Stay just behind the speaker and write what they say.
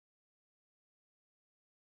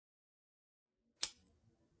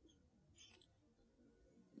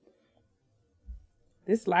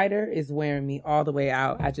This lighter is wearing me all the way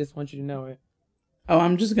out. I just want you to know it. Oh,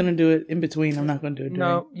 I'm just going to do it in between. I'm not going to do it during.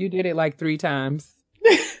 No, you did it like 3 times.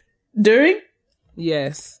 During?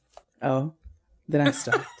 Yes. Oh, then I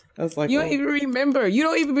stopped. I was like, you don't even remember. You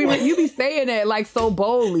don't even remember. You be saying that like so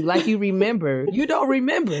boldly, like you remember. You don't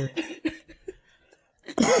remember.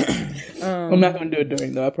 I'm not going to do it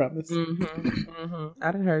during, though, I promise.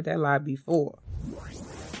 I done heard that lie before.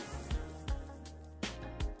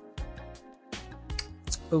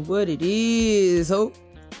 But what it is, Oh,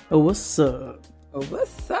 what's up? Oh,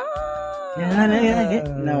 what's up?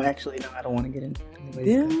 No, actually, no, I don't want to get into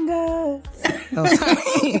them guys.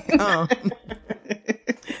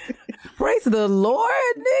 Praise the Lord,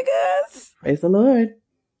 niggas. Praise the Lord.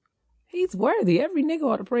 He's worthy. Every nigga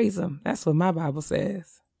ought to praise him. That's what my Bible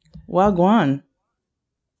says. Wagwan.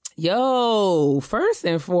 Yo, first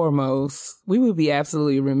and foremost, we would be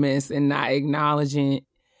absolutely remiss in not acknowledging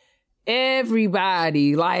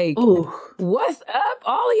everybody. Like, ooh, what's up?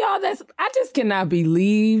 All of y'all I just cannot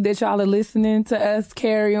believe that y'all are listening to us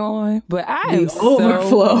carry on. But I am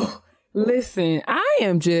overflow. Listen, I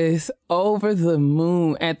am just over the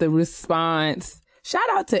moon at the response. Shout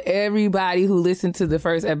out to everybody who listened to the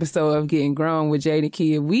first episode of Getting Grown with Jade and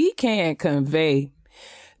Kia. We can't convey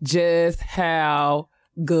just how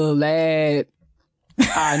glad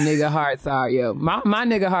our nigga hearts are, yo. My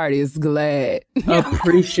nigga heart is glad.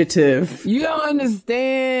 Appreciative. You don't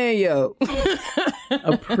understand, yo.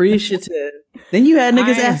 Appreciative. Then you had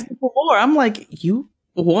niggas asking for more. I'm like, you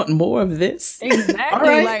want more of this? Exactly.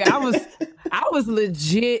 Right. Like I was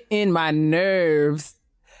legit in my nerves.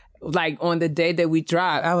 Like on the day that we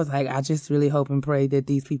dropped, I was like, I just really hope and pray that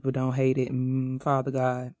these people don't hate it, Father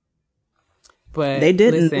God. But they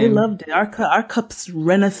didn't. Listen, they loved it. Our cups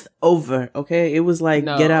runneth over. Okay, it was like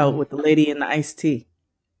Get Out with the lady in the iced tea.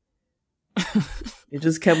 It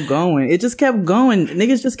just kept going.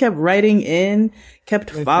 Niggas just kept writing in,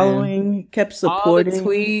 kept following, kept supporting. All the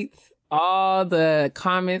tweets, all the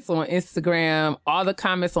comments on Instagram, all the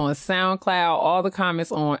comments on SoundCloud, all the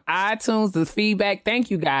comments on iTunes, the feedback. Thank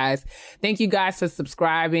you guys. Thank you guys for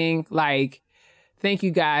subscribing. Like, thank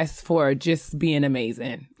you guys for just being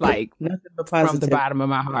amazing. Like, from the bottom of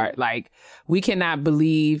my heart. Like, we cannot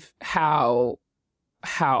believe how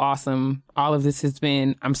awesome all of this has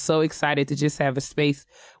been. I'm so excited to just have a space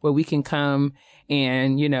where we can come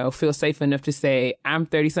and, you know, feel safe enough to say, I'm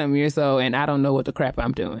 30-something years old and I don't know what the crap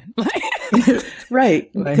I'm doing.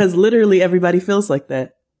 Right. Because literally everybody feels like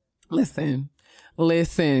that. Listen.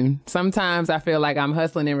 Sometimes I feel like I'm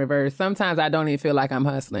hustling in reverse. Sometimes I don't even feel like I'm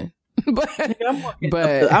hustling. but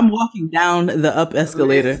I'm walking down the up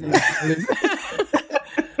escalator.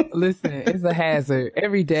 Listen, it's a hazard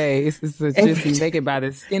every day. It's just we make it by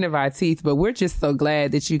the skin of our teeth. But we're just so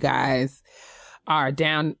glad that you guys are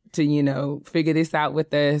down to, you know, figure this out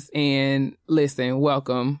with us. And listen,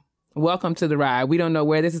 welcome to the ride. We don't know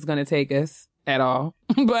where this is going to take us at all,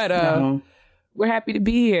 but we're happy to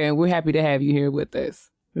be here, and we're happy to have you here with us.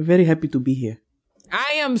 We're very happy to be here.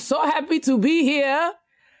 I am so happy to be here.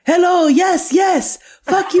 Hello, yes.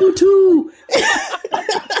 Fuck you too.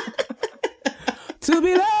 To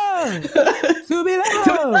be loved.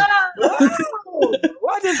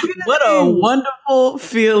 What a wonderful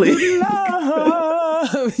feeling.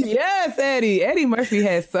 Yes, Eddie Murphy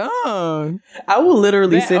has sung. I will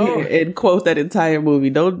literally sit here and quote that entire movie.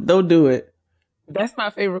 Don't do it. That's my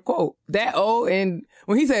favorite quote. And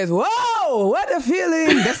when he says, "Whoa, what a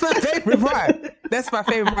feeling!" That's my favorite part. That's my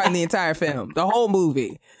favorite part in the entire film, the whole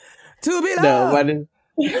movie. To be loved. No, why didn't?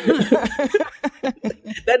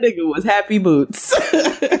 That nigga was happy boots.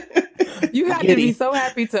 You have to be so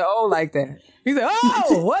happy to like that. He said,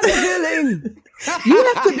 "Oh, what a feeling!" You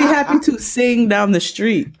have to be happy to sing down the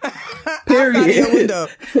street. Period. Your window,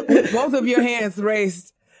 both of your hands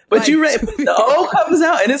raised. But like, the O comes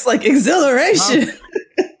out and it's like exhilaration.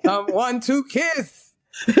 Someone to kiss,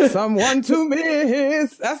 someone to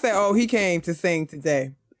miss. I said, he came to sing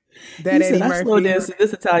today. That Eddie Murphy. I slow danced at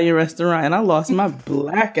this Italian restaurant and I lost my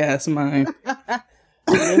black ass mind.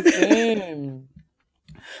 Listen.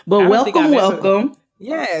 But welcome.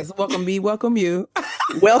 Yes, welcome me, welcome you.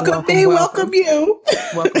 Welcome me, welcome you.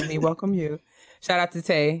 Welcome me, welcome you. Shout out to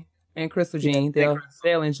Tay and Crystal Jean. They'll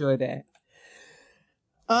enjoy that.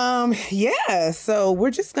 So we're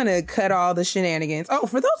just gonna cut all the shenanigans. Oh,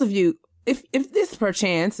 for those of you, if this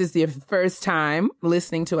perchance is your first time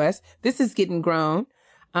listening to us, this is Getting Grown.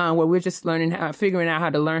 Where we're just figuring out how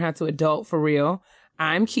to learn how to adult for real.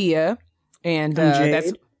 I'm Kia, and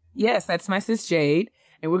that's my sis Jade,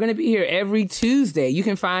 and we're gonna be here every Tuesday. You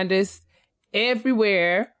can find us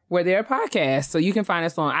everywhere where there are podcasts. So you can find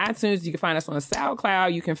us on iTunes, you can find us on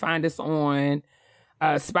SoundCloud, you can find us on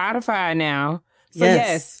Spotify now. So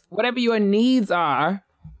yes, whatever your needs are,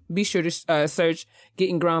 be sure to search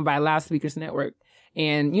Getting Grown by Loudspeakers Network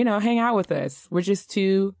and, hang out with us. We're just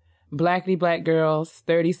two blackity black girls,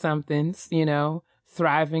 30-somethings,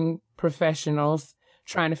 thriving professionals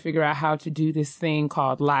trying to figure out how to do this thing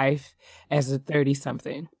called life as a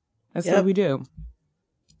 30-something. That's what we do.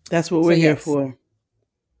 That's what we're here for.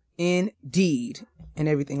 Indeed. And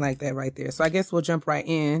everything like that right there. So I guess we'll jump right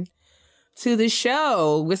in to the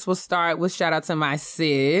show. This will start with shout out to my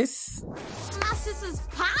sis. My sis is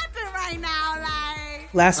popping right now.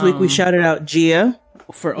 Like last week we shouted out Gia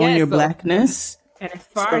for Own Your Blackness. And as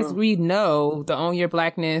far as we know, the Own Your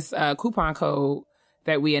Blackness coupon code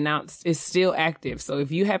that we announced is still active. So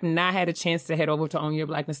if you have not had a chance to head over to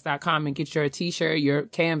ownyourblackness.com and get your t-shirt, your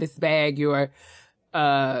canvas bag, your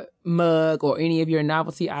mug, or any of your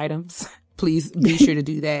novelty items, please be sure to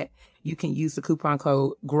do that. You can use the coupon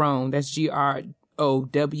code GROWN, that's GROWN,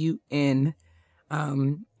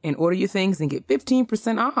 and order your things and get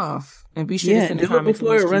 15% off. And be sure to send a comment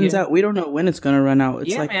before it runs out. We don't know when it's going to run out.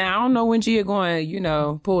 It's man, I don't know when Gia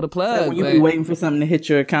going, pull the plug. When you be waiting for something to hit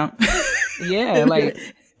your account. Yeah, like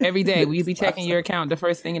every day. Will you be checking your account the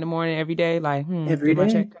first thing in the morning every day? Like, every day? My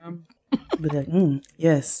check come? But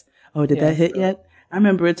yes. Oh, did that hit yet? I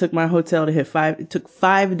remember it took my hotel to hit 5. It took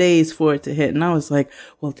 5 days for it to hit. And I was like,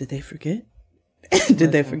 well, did they forget?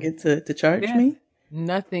 Did they forget to charge me?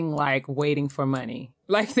 Nothing like waiting for money.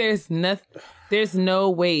 Like there's no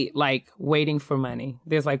wait like waiting for money.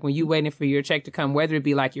 There's like when you waiting for your check to come, whether it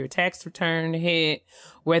be like your tax return to hit,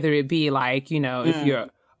 whether it be like, if you're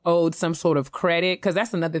owed some sort of credit. Cause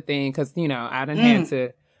that's another thing. Cause, I done had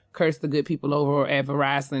to curse the good people over at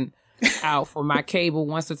Verizon out for my cable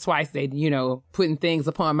once or twice. They, putting things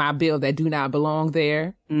upon my bill that do not belong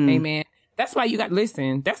there. Amen. That's why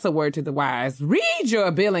listen, that's a word to the wise. Read your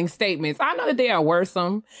billing statements. I know that they are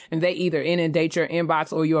worrisome and they either inundate your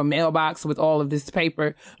inbox or your mailbox with all of this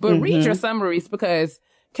paper, but read your summaries because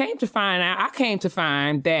I came to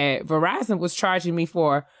find that Verizon was charging me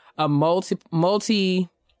for a multi-room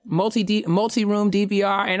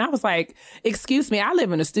DVR. And I was like, excuse me, I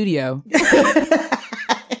live in a studio.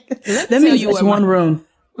 That means it's one room.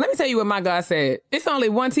 Let me tell you what my God said. It's only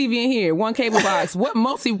one TV in here, one cable box. What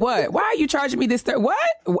what? Why are you charging me this? What?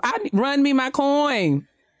 Run me my coin.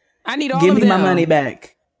 I need all of them. Give me my money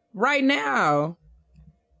back. Right now.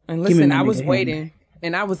 And listen, I was waiting.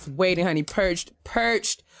 And I was waiting, honey, perched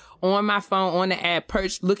on my phone, on the app,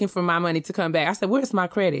 perched, looking for my money to come back. I said, where's my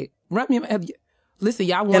credit? Run me. Listen,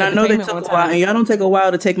 y'all want. And I know they took a while, and y'all don't take a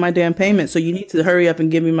while to take my damn payment, so you need to hurry up and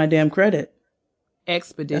give me my damn credit.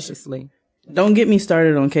 Expeditiously. Don't get me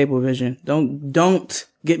started on Cablevision. Don't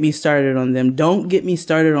get me started on them. Don't get me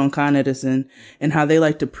started on Con Edison and how they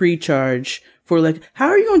like to pre-charge for how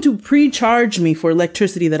are you going to pre-charge me for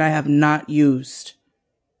electricity that I have not used?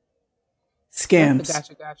 Scams.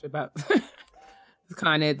 Gotcha about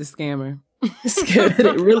Con Ed the scammer.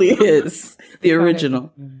 It really is. The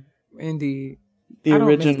original. Indeed. The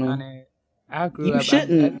original. Con Ed. I grew up. You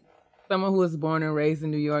shouldn't. As someone who was born and raised in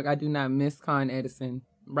New York, I do not miss Con Edison.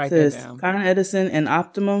 Write Sis, that down. Con Edison and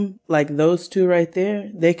Optimum, like those two right there,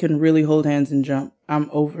 they can really hold hands and jump. I'm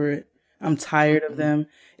over it. I'm tired of them.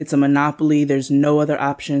 It's a monopoly. There's no other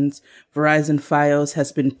options. Verizon Fios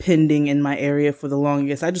has been pending in my area for the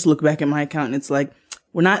longest. I just look back at my account and it's like,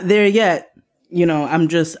 we're not there yet. I'm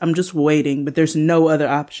just waiting, but there's no other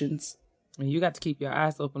options. And you got to keep your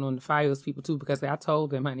eyes open on the Fios people too, because I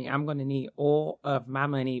told them, honey, I'm going to need all of my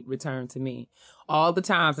money returned to me all the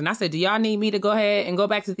times. And I said, do y'all need me to go ahead and go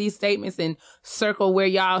back to these statements and circle where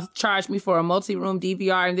y'all charged me for a multi-room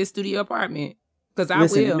DVR in this studio apartment? Because I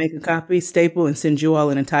will. Make a copy, staple, and send you all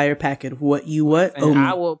an entire packet of what you what. And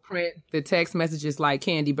I will print the text messages like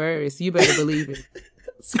Candy Burris. You better believe it.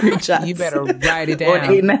 Screenshots. You better write it down. On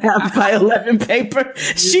 8.5 by 11 paper.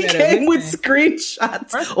 She came with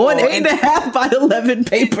screenshots on 8.5 by 11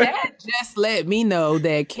 paper. That just let me know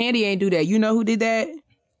that Candy ain't do that. You know who did that?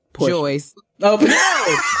 Portia. Joyce. Oh,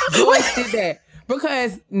 no. Joyce did that.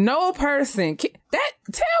 Because no person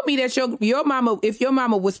tell me that your mama, if your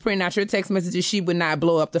mama was printing out your text messages, she would not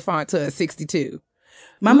blow up the font to a 62.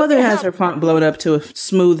 My mother has her font blown up to a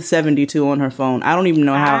smooth 72 on her phone. I don't even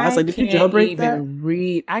know how. I was like, did you jailbreak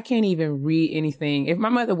that? I can't even read anything. If my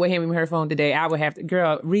mother would hand me her phone today, I would have to,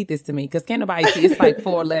 girl, read this to me. Because can't nobody see, it's like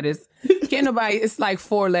 4 letters. It's like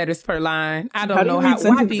 4 letters per line. I don't know how.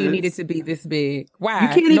 Why do you need it to be this big? Why? You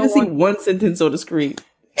can't even see one sentence on the screen.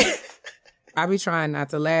 I be trying not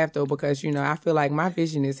to laugh though, because, I feel like my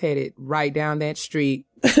vision is headed right down that street.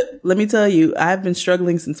 Let me tell you, I've been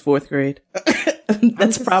struggling since 4th grade.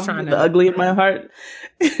 That's probably the ugly in my heart.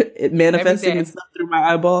 It manifesting itself through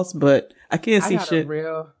my eyeballs, but I can't see shit.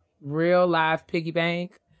 A real live piggy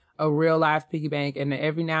bank. And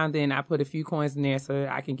every now and then I put a few coins in there so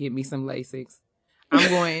I can get me some Lasix. I'm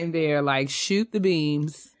going in there like shoot the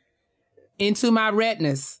beams into my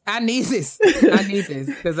retinas. I need this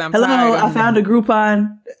because I'm tired. I found a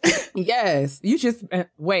Groupon. Yes, you just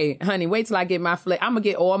wait, honey. Wait till I get my flex. I'm gonna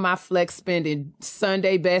get all my flex spending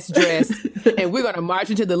Sunday best dressed, and we're gonna march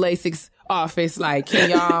into the Lasix office. Like,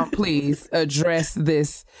 can y'all please address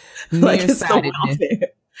this nearsightedness?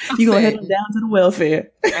 You gonna head down to the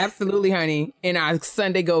welfare. Absolutely, honey. In our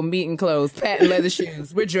Sunday go meeting clothes, patent leather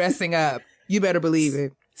shoes. We're dressing up. You better believe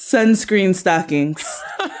it. Sunscreen stockings.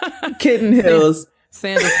 Kitten heels.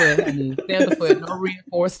 Sandalfoot, honey. Sandalfoot. No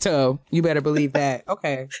reinforced toe. You better believe that.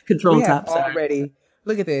 Okay. Control top. Already.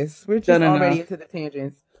 Look at this. We're just already into the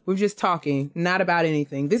tangents. We're just talking, not about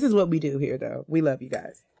anything. This is what we do here, though. We love you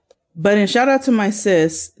guys. But in shout out to my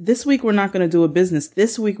sis, this week we're not going to do a business.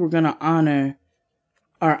 This week we're going to honor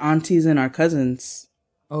our aunties and our cousins.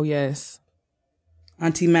 Oh, yes.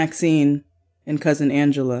 Auntie Maxine and cousin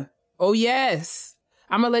Angela. Oh, yes.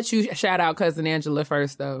 I'm going to let you shout out cousin Angela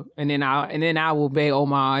first, though. And then I will pay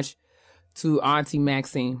homage to Auntie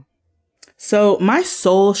Maxine. So my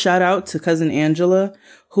soul shout out to cousin Angela,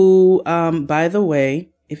 who, by the way,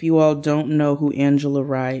 if you all don't know who Angela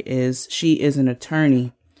Rye is, she is an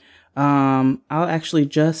attorney. I'll actually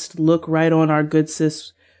just look right on our good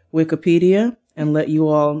sis Wikipedia and let you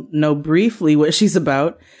all know briefly what she's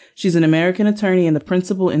about. She's an American attorney and the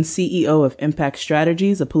principal and CEO of Impact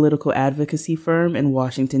Strategies, a political advocacy firm in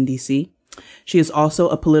Washington, D.C. She is also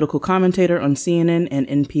a political commentator on CNN and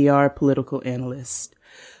NPR, political analyst.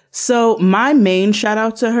 So my main shout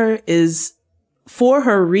out to her is for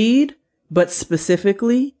her read, but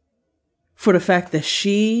specifically for the fact that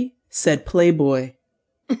she said Playboy.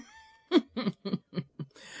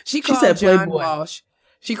 She called John Walsh.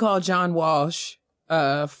 She called John Walsh,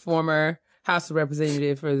 former House of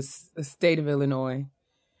Representative for the state of Illinois.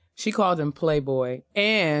 She called him Playboy.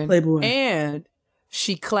 And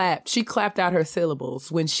she clapped out her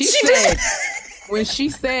syllables when she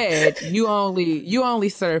said you only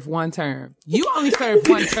serve one term. You only serve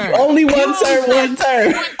one term. Only one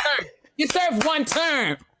term. You serve one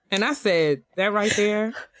term. And I said, that right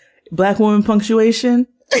there. Black woman punctuation.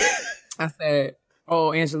 I said,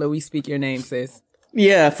 oh, Angela, we speak your name, sis.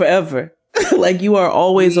 Yeah, forever. Like you are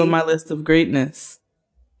always on my list of greatness.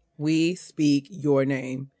 We speak your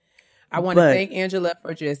name. I want to thank Angela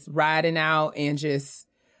for just riding out and just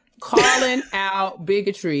calling out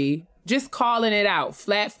bigotry, just calling it out,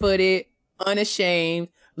 flat-footed, unashamed,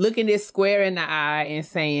 looking this square in the eye and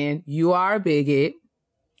saying, you are a bigot.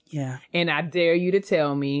 Yeah. And I dare you to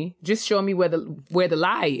tell me, just show me where the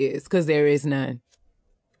lie is, because there is none.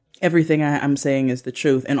 Everything I'm saying is the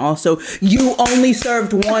truth. And also, you only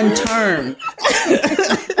served one term.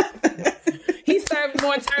 He served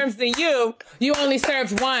more terms than you. You only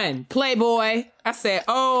served one. Playboy. I said,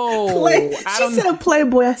 she said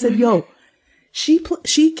Playboy. I said, yo, she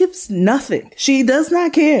gives nothing. She does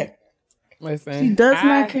not care. Listen. She does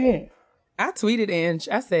not care. I tweeted Ange.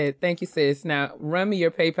 I said, thank you, sis. Now, run me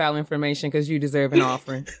your PayPal information because you deserve an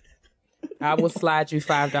offering. I will slide you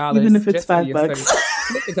 $5. Even if it's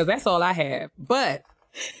 $5. Because that's all I have. But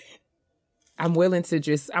I'm willing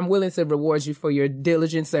to reward you for your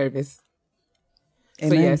diligent service.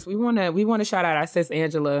 Amen. So yes, we want to shout out our sis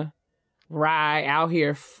Angela Rye out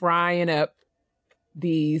here frying up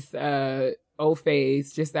these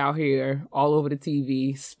OFAs just out here all over the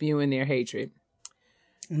TV spewing their hatred.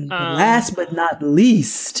 Last but not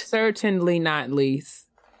least. Certainly not least.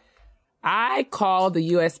 I called the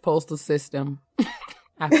U.S. Postal System.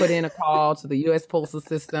 I put in a call to the U.S. Postal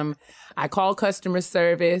System. I called customer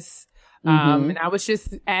service. And I was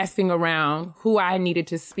just asking around who I needed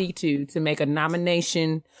to speak to make a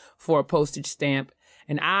nomination for a postage stamp.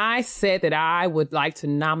 And I said that I would like to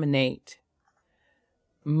nominate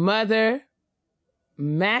Mother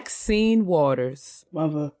Maxine Waters.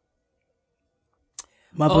 Mother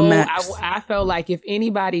Max. I felt like if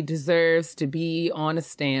anybody deserves to be on a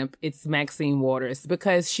stamp, it's Maxine Waters,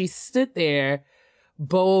 because she stood there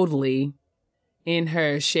boldly in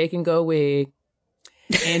her shake and go wig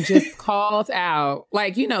and just called out,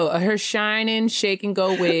 like, you know, her shining shake and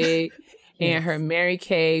go wig and her Mary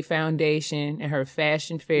Kay foundation and her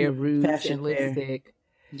Fashion Fair rouge and lipstick.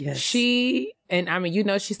 Yes. She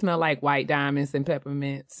smelled like white diamonds and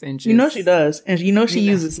peppermints and just, you know she does. And you know she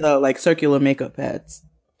uses like circular makeup pads.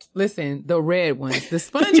 Listen, the red ones, the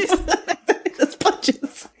sponges. The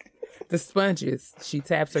sponges. The sponges. She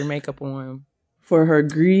taps her makeup on. for her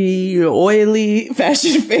greedy, oily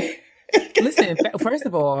Fashion Fair. Listen, first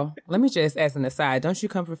of all, let me just, as an aside, don't you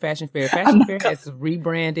come for Fashion Fair. Fashion Fair has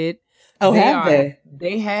rebranded. Oh, have they?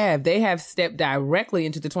 They have. They have stepped directly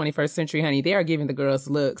into the 21st century, honey. They are giving the girls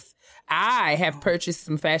looks. I have purchased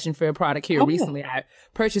some Fashion Fair product here recently. I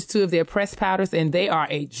purchased 2 of their press powders, and they are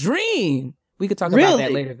a dream. We could talk about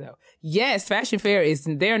that later, though. Yes, Fashion Fair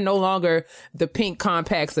they're no longer the pink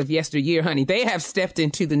compacts of yesteryear, honey. They have stepped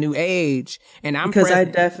into the new age, and because I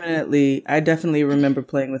definitely remember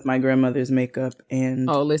playing with my grandmother's makeup. And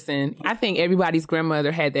oh, listen, I think everybody's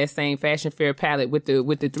grandmother had that same Fashion Fair palette with the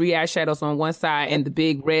 3 eyeshadows on one side and the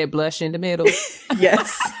big red blush in the middle.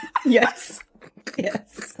 Yes.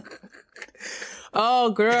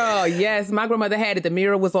 Oh, girl, yes. My grandmother had it. The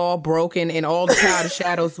mirror was all broken and all the powder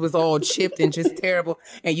shadows was all chipped and just terrible.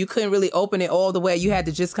 And you couldn't really open it all the way. You had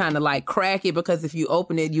to just kind of like crack it because if you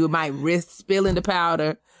open it, you might risk spilling the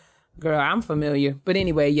powder. Girl, I'm familiar. But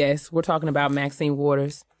anyway, yes, we're talking about Maxine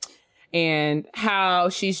Waters and how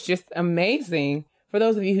she's just amazing. For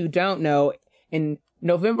those of you who don't know, in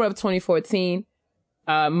November of 2014,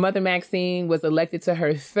 Mother Maxine was elected to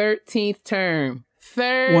her 13th term.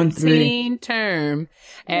 13 term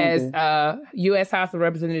as U.S. House of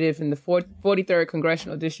Representative in the 43rd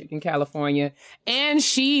Congressional District in California. And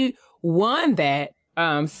she won that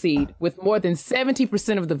seat with more than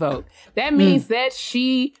 70% of the vote. That means that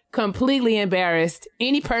she completely embarrassed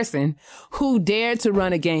any person who dared to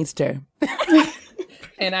run against her.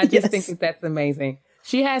 And I just think that that's amazing.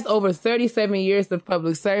 She has over 37 years of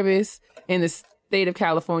public service in the state of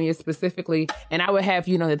California specifically, and I would have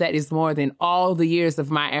you know that is more than all the years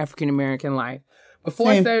of my African American life.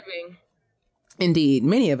 Before serving, indeed,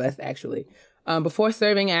 many of us actually, before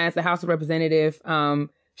serving as the House of Representative,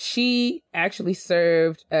 she actually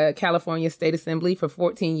served California State Assembly for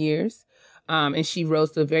 14 years, and she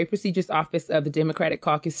rose to a very prestigious office of the Democratic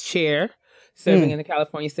Caucus Chair, serving in the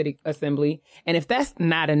California City Assembly. And if that's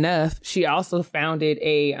not enough, she also founded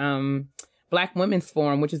a Black Women's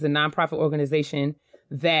Forum, which is a nonprofit organization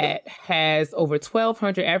that has over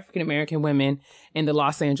 1,200 African-American women in the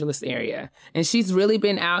Los Angeles area. And she's really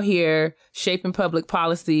been out here shaping public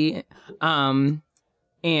policy and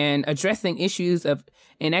addressing issues of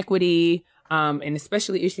inequity and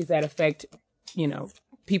especially issues that affect, you know,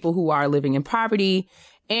 people who are living in poverty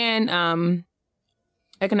and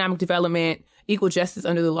economic development, equal justice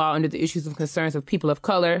under the law, under the issues of concerns of people of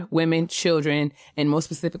color, women, children, and most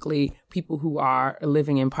specifically, people who are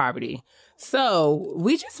living in poverty. So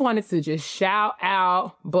we just wanted to just shout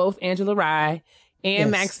out both Angela Rye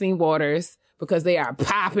and Maxine Waters because they are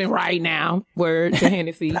popping right now. Word to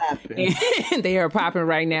Hennessy. And they are popping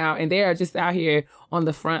right now. And they are just out here on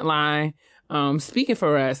the front line speaking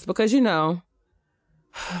for us because, you know,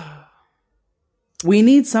 we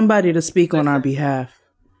need somebody to speak on our behalf.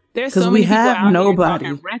 There's so many people out here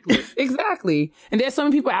talking reckless. Exactly. And there's so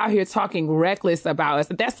many people out here talking reckless about us.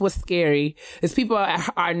 That's what's scary is people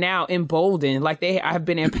are now emboldened. Like they have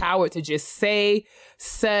been empowered to just say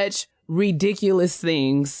such ridiculous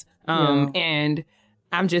things. And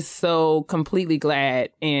I'm just so completely glad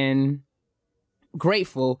and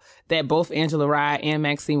grateful that both Angela Rye and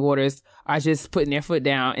Maxine Waters are just putting their foot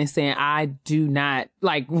down and saying, I do not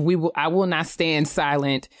I will not stand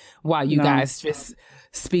silent while you guys just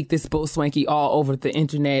speak this bull swanky all over the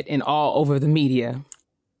internet and all over the media.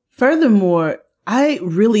 Furthermore, I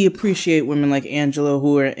really appreciate women like Angela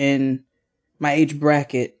who are in my age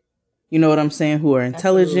bracket. You know what I'm saying? Who are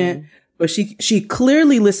intelligent. Absolutely. But she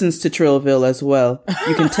clearly listens to Trillville as well.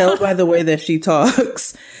 You can tell by the way that she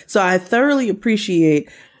talks. So I thoroughly appreciate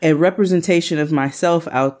a representation of myself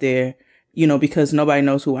out there, you know, because nobody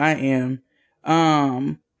knows who I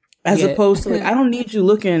am. As opposed to, like, I don't need you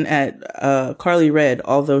looking at Carly Red,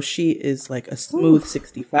 although she is like a smooth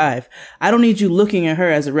 65. I don't need you looking at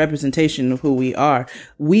her as a representation of who we are.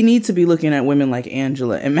 We need to be looking at women like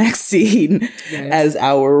Angela and Maxine as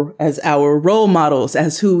our role models,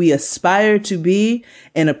 as who we aspire to be,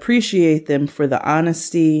 and appreciate them for the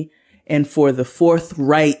honesty and for the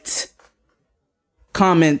forthright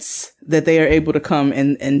comments that they are able to come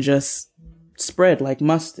and just spread like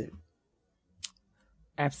mustard.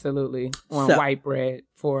 Absolutely. On white bread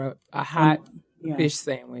for a hot fish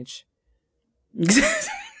sandwich.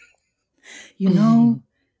 You know,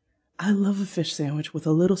 I love a fish sandwich with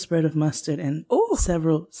a little spread of mustard and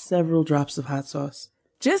several drops of hot sauce.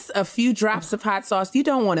 Just a few drops of hot sauce. You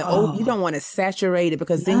don't want to you don't want to saturate it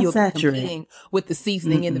because then you're competing with the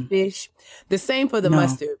seasoning in the fish. The same for the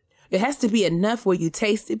mustard. It has to be enough where you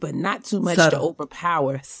taste it, but not too much to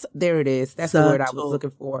overpower. There it is. That's the word I was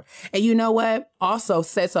looking for. And you know what? Also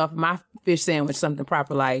sets off my fish sandwich something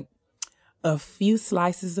proper like a few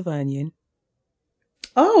slices of onion.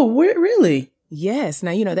 Oh, really? Yes.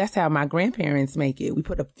 Now, that's how my grandparents make it. We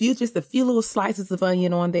put just a few little slices of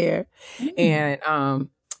onion on there. And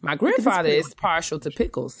my grandfather is partial to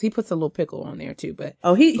pickles. He puts a little pickle on there too. But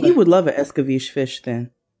he would love an escabeche fish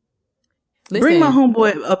then. Listen, bring my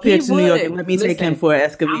homeboy up here to New York and let me take him for an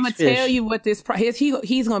escabeche fish. I'm going to tell you what this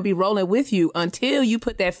he's going to be rolling with you until you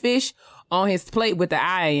put that fish on his plate with the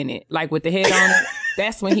eye in it, like with the head on it.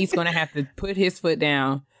 That's when he's going to have to put his foot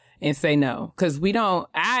down and say no. Because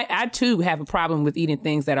I too have a problem with eating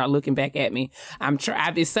things that are looking back at me.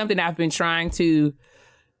 It's something I've been trying to,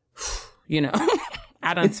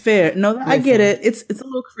 It's fair. No, I get it. It's a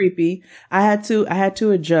little creepy. I had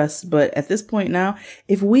to adjust, but at this point now,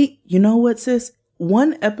 you know what, sis?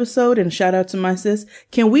 One episode, and shout out to my sis.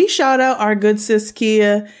 Can we shout out our good sis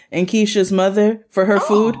Kia and Keisha's mother for her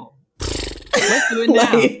food? Let's do it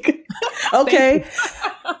now. Okay.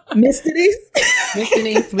 Miss Denise. Miss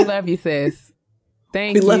Denise, we love you, sis.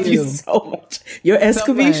 Thank you. We love you so much. Your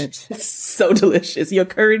escabeche is so delicious. Your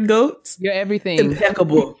curried goats. You're everything.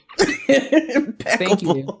 Impeccable. Thank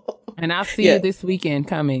you. And I'll see you this weekend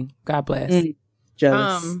coming. God bless.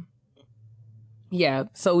 Jealous. Yeah.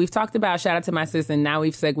 So we've talked about shout out to my sis, and now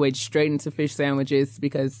we've segued straight into fish sandwiches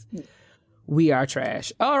because we are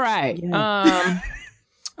trash. All right. Yeah.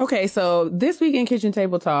 Okay. So this week in Kitchen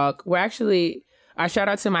Table Talk, our shout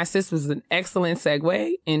out to my sis was an excellent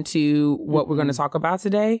segue into what we're going to talk about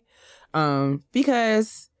today.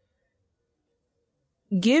 Because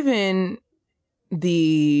given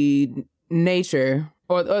the nature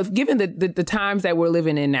or given the times that we're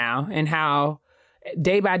living in now and how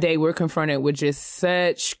day by day we're confronted with just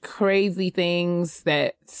such crazy things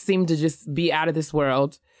that seem to just be out of this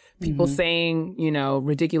world. People saying,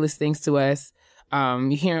 ridiculous things to us.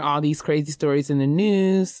 You're hearing all these crazy stories in the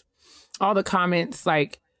news, all the comments,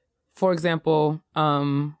 like, for example,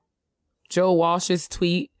 Joe Walsh's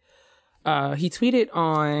tweet. He tweeted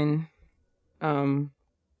on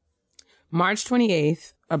March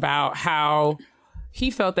 28th about how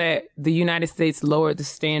he felt that the United States lowered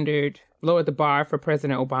the bar for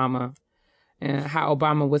President Obama, and how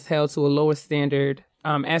Obama was held to a lower standard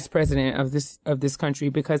as president of this country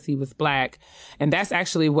because he was Black. And that's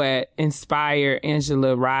actually what inspired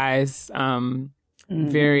Angela Rye's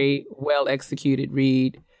very well executed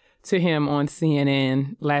read to him on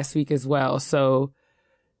CNN last week as well. So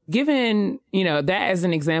given, that as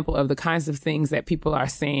an example of the kinds of things that people are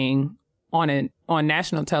saying on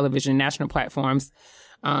national television, national platforms,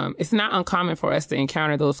 it's not uncommon for us to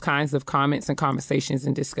encounter those kinds of comments and conversations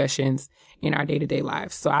and discussions in our day-to-day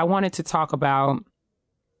lives. So I wanted to talk about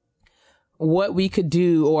what we could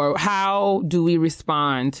do, or how do we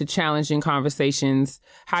respond to challenging conversations?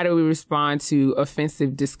 How do we respond to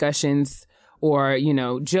offensive discussions or,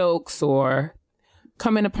 jokes, or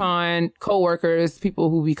coming upon coworkers, people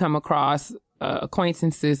who we come across,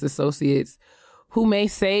 acquaintances, associates, who may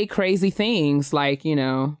say crazy things like,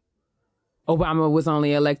 Obama was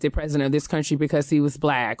only elected president of this country because he was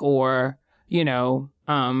Black, or,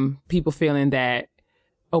 people feeling that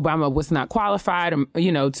Obama was not qualified,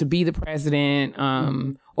 to be the president,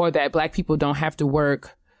 or that Black people don't have to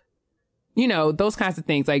work, those kinds of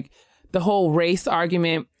things. Like the whole race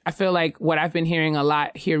argument. I feel like what I've been hearing a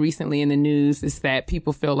lot here recently in the news is that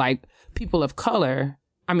people feel like people of color,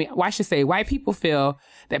 I should say white people feel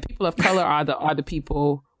that people of color are the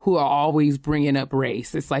people who are always bringing up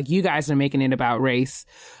race. It's like, you guys are making it about race.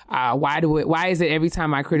 Why is it every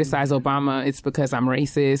time I criticize Obama, it's because I'm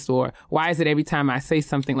racist? Or why is it every time I say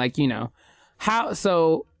something like, how?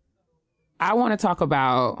 So I want to talk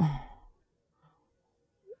about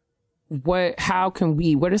what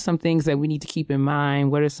are some things that we need to keep in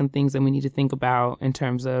mind? What are some things that we need to think about in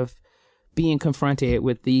terms of being confronted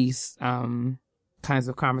with these kinds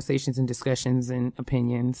of conversations and discussions and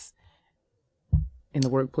opinions in the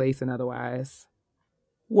workplace and otherwise?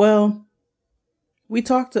 Well, we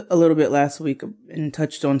talked a little bit last week and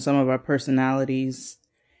touched on some of our personalities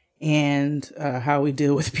and how we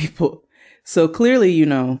deal with people. So clearly,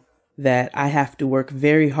 that I have to work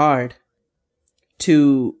very hard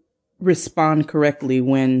to respond correctly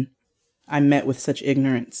when I'm met with such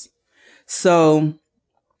ignorance. So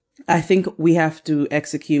I think we have to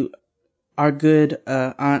execute our good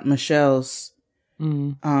Aunt Michelle's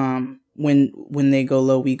when they go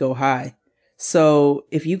low, we go high. So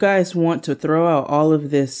if you guys want to throw out all of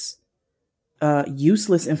this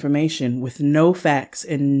useless information with no facts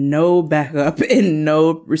and no backup and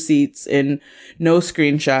no receipts and no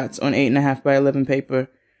screenshots on 8.5 by 11 paper,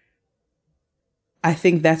 I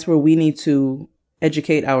think that's where we need to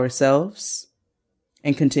educate ourselves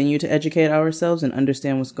and continue to educate ourselves and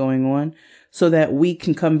understand what's going on so that we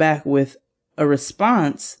can come back with a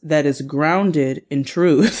response that is grounded in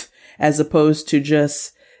truth as opposed to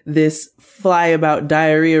just this fly about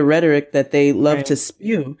diarrhea rhetoric that they love to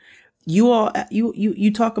spew.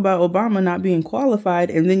 You talk about Obama not being qualified,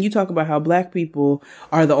 and then you talk about how black people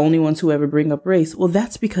are the only ones who ever bring up race. Well,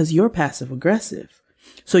 that's because you're passive aggressive.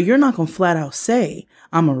 So you're not going to flat out say,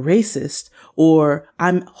 I'm a racist, or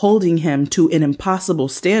I'm holding him to an impossible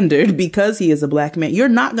standard because he is a black man. You're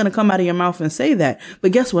not going to come out of your mouth and say that.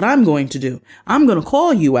 But guess what I'm going to do? I'm going to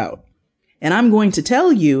call you out. And I'm going to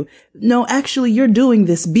tell you, no, actually, you're doing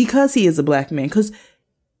this because he is a black man. Because,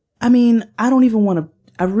 I mean, I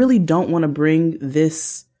really don't want to bring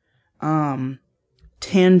this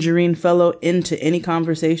tangerine fellow into any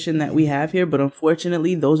conversation that we have here. But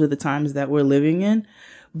unfortunately, those are the times that we're living in.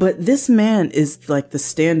 But this man is like the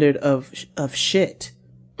standard of shit.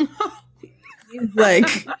 He's like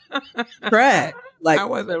trash. Like I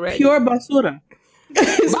wasn't ready. Pure basura.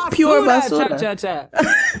 Pure basura.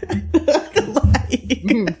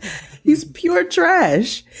 He's pure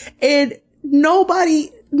trash. And nobody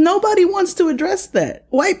wants to address that.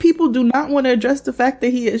 White people do not want to address the fact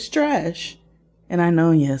that he is trash. And I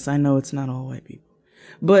know it's not all white people.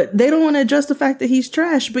 But they don't want to address the fact that he's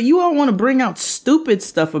trash. But you all want to bring out stupid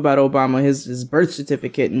stuff about Obama, his birth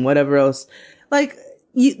certificate and whatever else. Like,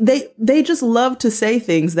 they just love to say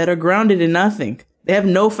things that are grounded in nothing. They have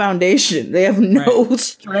no foundation. They have no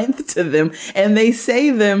strength to them. And they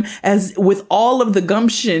say them as with all of the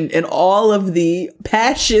gumption and all of the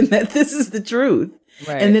passion that this is the truth.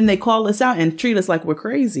 Right. And then they call us out and treat us like we're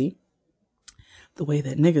crazy. The way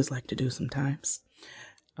that niggas like to do sometimes.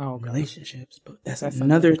 Oh, relationships. But that's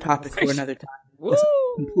another topic for another time. That's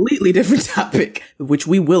a completely different topic, which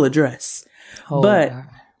we will address. But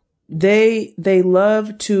they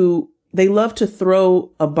love to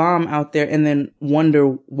throw a bomb out there and then wonder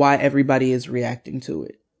why everybody is reacting to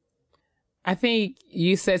it. I think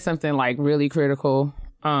you said something like really critical.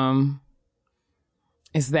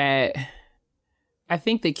 Is that I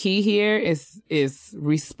think the key here is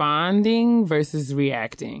responding versus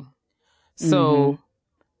reacting. So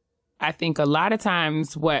I think a lot of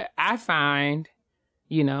times what I find,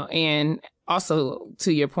 and also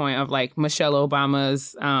to your point of like Michelle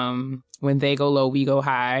Obama's, when they go low, we go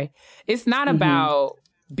high. It's not about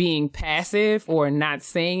being passive or not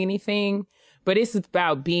saying anything, but it's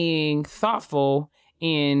about being thoughtful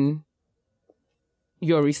in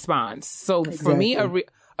your response. So for me,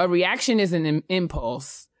 a reaction is an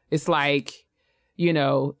impulse. It's like,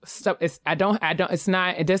 stuff.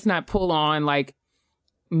 It does not pull on like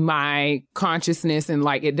my consciousness, and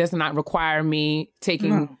like it does not require me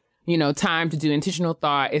taking, time to do intentional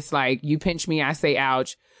thought. It's like you pinch me, I say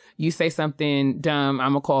ouch. You say something dumb,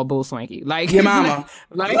 I'm gonna call bull swanky. Like your mama.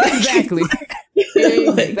 Like exactly.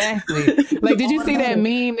 Exactly. Like, did you see that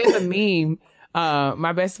meme? There's a meme.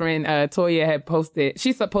 My best friend Toya had posted.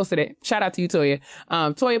 She posted it. Shout out to you, Toya.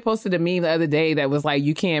 Toya posted a meme the other day that was like,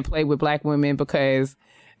 you can't play with black women because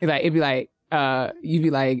it'd be like, you'd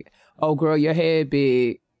be like, oh girl, your head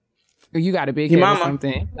big. You got a big head or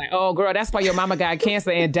something. Like, oh girl, that's why your mama got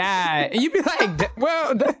cancer and died. And you'd be like, well,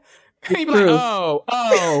 you'd be like,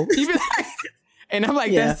 oh. You'd be like, and I'm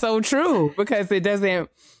like, that's so true, because it doesn't.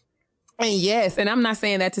 And yes, and I'm not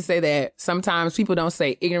saying that to say that sometimes people don't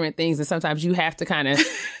say ignorant things and sometimes you have to kind of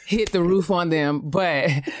hit the roof on them. But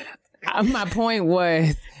my point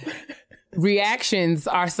was reactions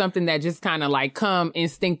are something that just kind of like come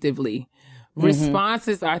instinctively.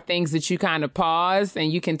 Responses are things that you kind of pause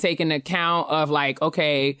and you can take an account of like,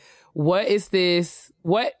 okay, what is this?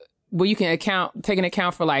 Well, you can take an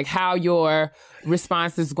account for like how your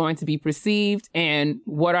response is going to be perceived and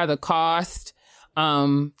what are the costs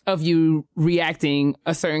of you reacting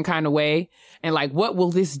a certain kind of way, and like what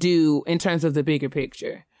will this do in terms of the bigger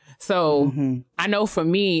picture. So I know for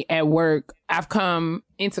me at work, I've come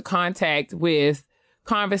into contact with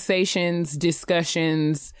conversations,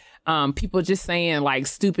 discussions, people just saying like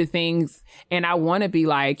stupid things, and I want to be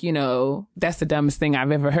like, that's the dumbest thing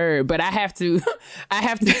I've ever heard, but I have to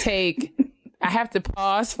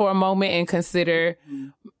pause for a moment and consider,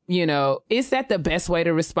 is that the best way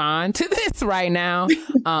to respond to this right now?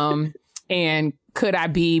 And could I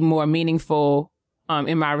be more meaningful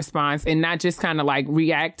in my response and not just kind of like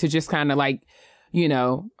react to just kind of like,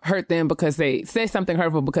 hurt them because they say something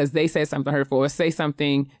hurtful because they said something hurtful, or say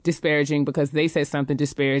something disparaging because they said something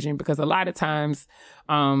disparaging. Because a lot of times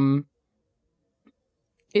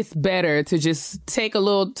it's better to just take a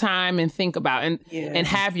little time and think about and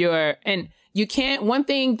have one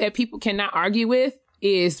thing that people cannot argue with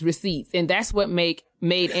is receipts. And that's what make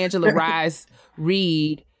made Angela Rye's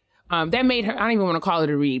read, that made her, I don't even want to call it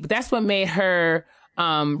a read, but that's what made her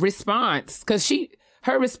response, because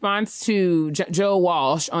her response to Joe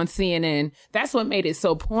Walsh on CNN, that's what made it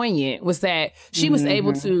so poignant, was that she was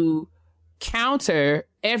able to counter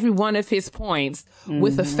every one of his points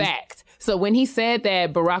with a fact. So when he said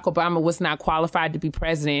that Barack Obama was not qualified to be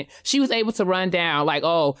president, she was able to run down like,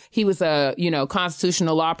 oh, he was a,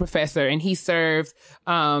 constitutional law professor and he served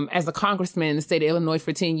as a congressman in the state of Illinois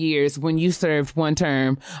for 10 years when you served one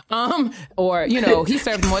term. Or, he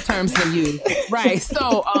served more terms than you. Right.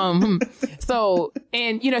 So,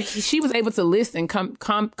 she was able to list and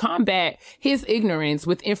combat his ignorance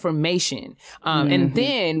with information. And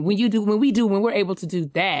then when we're able to do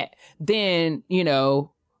that, then,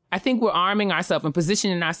 I think we're arming ourselves and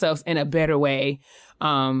positioning ourselves in a better way.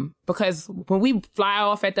 Because when we fly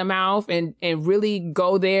off at the mouth and really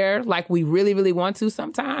go there like we really, really want to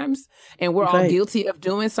sometimes, and we're all guilty of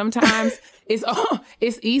doing sometimes,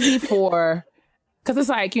 it's easy because it's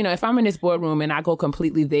like, if I'm in this boardroom and I go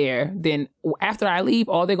completely there, then after I leave,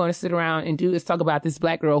 all they're going to sit around and do is talk about this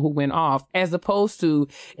black girl who went off, as opposed to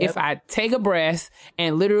if I take a breath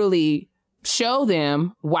and literally show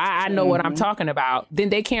them why I know what I'm talking about, then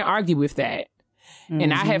they can't argue with that.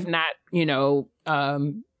 And I have not, I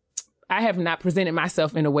have not presented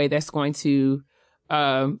myself in a way that's going to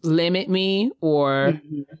limit me or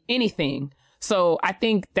anything. So I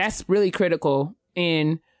think that's really critical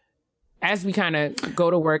as we kind of go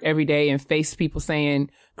to work every day and face people saying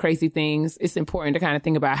crazy things. It's important to kind of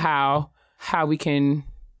think about how we can,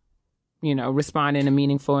 respond in a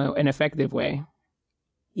meaningful and effective way.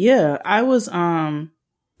 Yeah, I was, I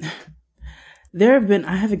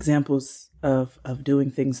have examples of doing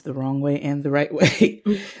things the wrong way and the right way.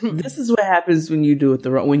 This is what happens when you do it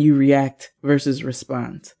when you react versus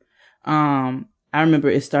respond. I remember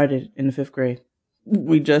it started in the 5th grade.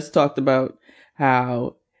 We just talked about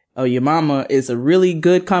how, your mama is a really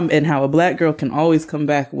good and how a black girl can always come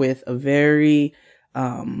back with a very,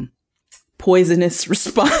 poisonous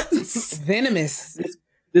response. Venomous.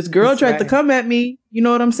 This girl tried to come at me. You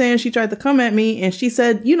know what I'm saying? She tried to come at me and she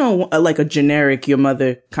said, like a generic your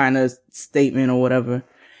mother kind of statement or whatever.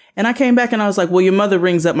 And I came back and I was like, well, your mother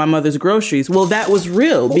rings up my mother's groceries. Well, that was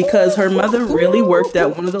real because her mother really worked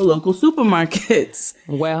at one of the local supermarkets.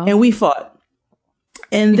 Well, and we fought.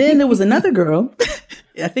 And then there was another girl,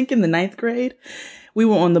 I think in the 9th grade. We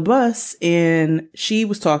were on the bus and she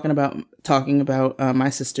was talking about my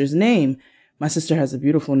sister's name. My sister has a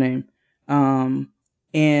beautiful name.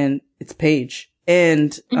 And it's Paige.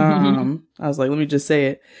 And, I was like, let me just say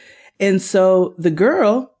it. And so the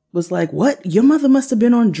girl was like, what? Your mother must have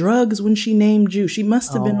been on drugs when she named you. She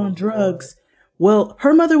must have been on drugs. Well,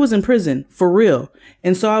 her mother was in prison for real.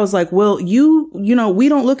 And so I was like, well, we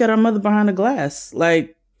don't look at our mother behind a glass.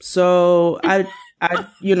 Like, so I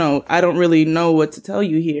don't really know what to tell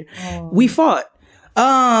you here. We fought.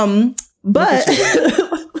 But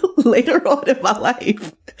later on in my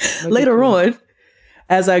life,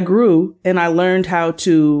 as I grew and I learned how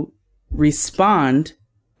to respond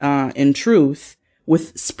in truth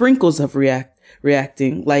with sprinkles of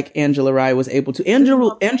reacting, like Angela Rye was able to.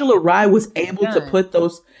 Angela Rye was able to put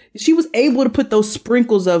those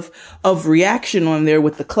sprinkles of reaction on there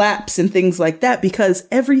with the claps and things like that, because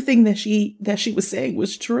everything that she was saying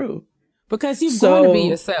was true. Because you're going to be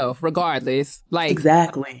yourself regardless. Like,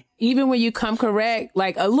 exactly. Even when you come correct,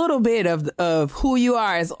 like a little bit of who you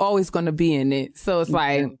are is always going to be in it. So it's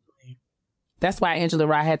like, that's why Angela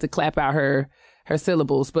Rye had to clap out her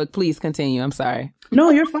syllables. But please continue. I'm sorry.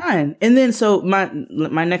 No, you're fine. And then so my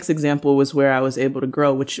next example was where I was able to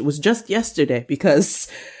grow, which was just yesterday, because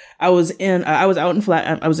I was in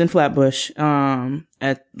Flatbush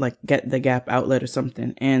at like the Gap outlet or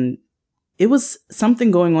something, and it was something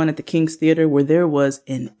going on at the King's Theater where there was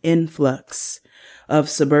an influx of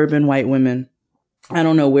suburban white women. I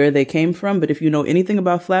don't know where they came from, but if you know anything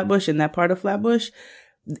about Flatbush and that part of Flatbush,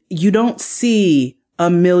 you don't see a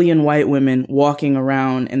million white women walking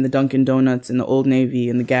around in the Dunkin' Donuts and the Old Navy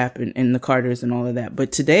and the Gap and the Carters and all of that.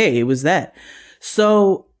 But today it was that.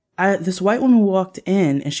 So this white woman walked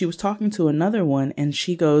in and she was talking to another one and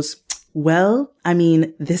she goes, well, I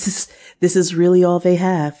mean, this is really all they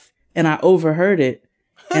have. And I overheard it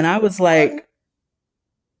and I was like,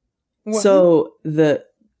 so the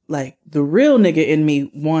real nigga in me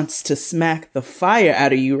wants to smack the fire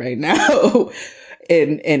out of you right now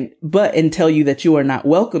and tell you that you are not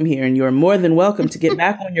welcome here and you're more than welcome to get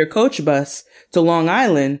back on your coach bus to Long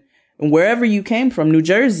Island and wherever you came from, New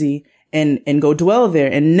Jersey, and go dwell there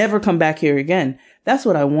and never come back here again. That's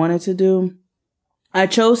what I wanted to do. I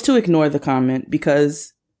chose to ignore the comment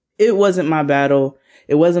because it wasn't my battle.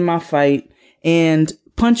 It wasn't my fight. And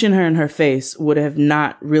punching her in her face would have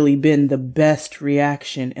not really been the best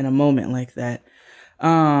reaction in a moment like that.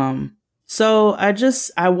 So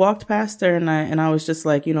I walked past her and I was just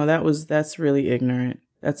like, you know, that's really ignorant.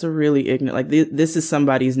 That's a really ignorant, like this is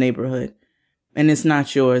somebody's neighborhood and it's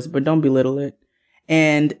not yours, but don't belittle it.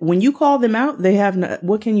 And when you call them out, they have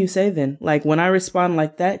what can you say then? Like when I respond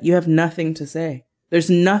like that, you have nothing to say.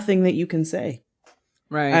 There's nothing that you can say.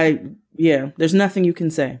 Right. There's nothing you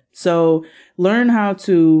can say. So learn how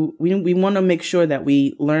to, we want to make sure that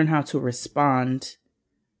we learn how to respond,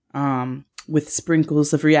 with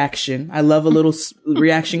sprinkles of reaction. I love a little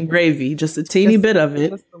reaction gravy, just a teeny bit of it.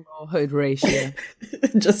 Just a little hood ratio.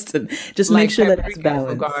 just like make sure that it's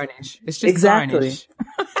balanced. Garnish. It's just garnish.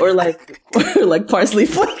 or like parsley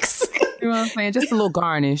flakes. You know what I'm saying? Just a little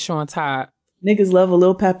garnish on top. Niggas love a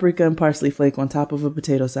little paprika and parsley flake on top of a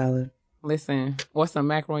potato salad. Listen, or some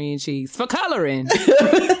macaroni and cheese for coloring.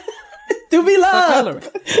 To be loved.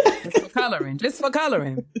 Just for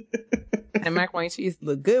coloring. And macaroni and cheese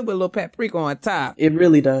look good with a little paprika on top. It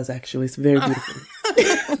really does, actually. It's very beautiful.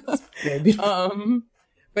 It's very beautiful.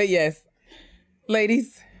 But yes,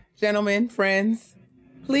 ladies, gentlemen, friends,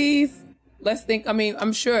 please, let's think. I mean,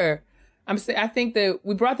 I think that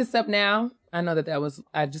we brought this up now. I know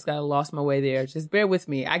I just got lost my way there. Just bear with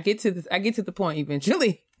me. I get to the point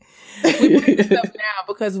eventually. We bring this up now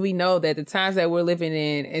because we know that the times that we're living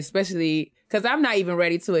in, especially because I'm not even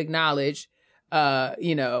ready to acknowledge,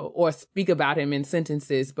 or speak about him in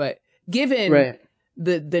sentences, but given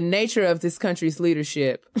the nature of this country's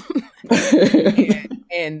leadership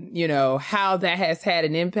and how that has had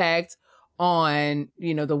an impact on,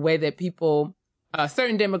 the way that people,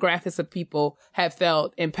 certain demographics of people have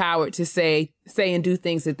felt empowered to say and do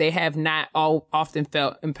things that they have not often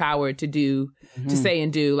felt empowered to do, to say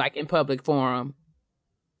and do, like in public forum.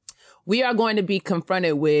 We are going to be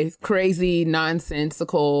confronted with crazy,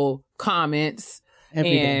 nonsensical comments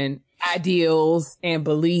and ideals and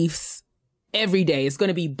beliefs every day. It's going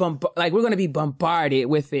to be we're going to be bombarded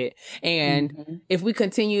with it. And if we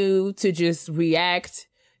continue to just react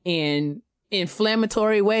in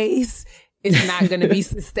inflammatory ways, it's not going to be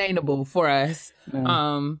sustainable for us.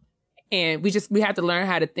 No. And we have to learn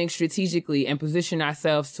how to think strategically and position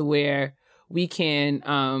ourselves to where we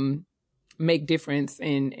can make difference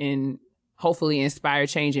and hopefully inspire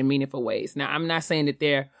change in meaningful ways. Now, I'm not saying that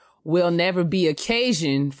there will never be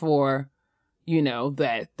occasion for,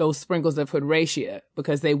 those sprinkles of hood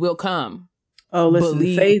because they will come. Oh, listen,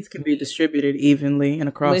 fades can be distributed evenly and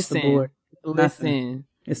across the board. Listen,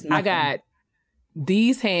 it's nothing. I got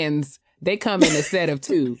these hands. They come in a set of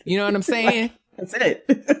two. You know what I'm saying? That's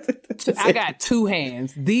it. I got two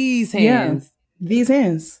hands. These hands. Yeah, these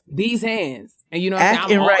hands. These hands. And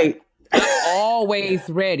I'm always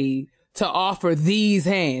ready to offer these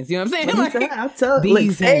hands. You know what I'm saying? I'll tell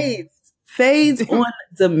you. Fades on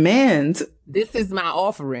demand. This is my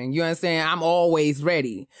offering. You understand? I'm always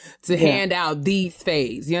ready to hand out these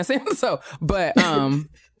fades. You know what I'm saying? So, but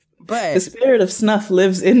the spirit of snuff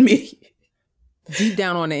lives in me. Deep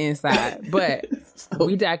down on the inside. But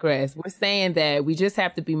we digress. We're saying that we just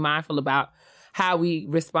have to be mindful about how we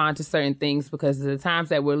respond to certain things because the times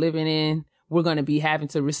that we're living in, we're going to be having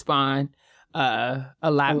to respond a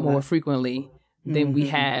lot more frequently than we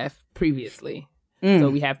have previously.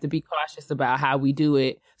 So we have to be cautious about how we do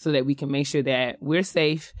it so that we can make sure that we're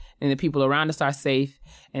safe and the people around us are safe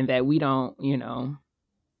and that we don't,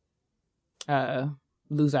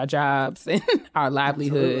 lose our jobs and our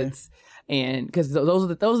livelihoods. Absolutely. And because those are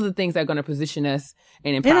the things that are going to position us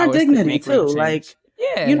and empower our us dignity to make too. Like,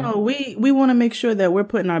 we want to make sure that we're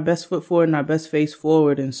putting our best foot forward and our best face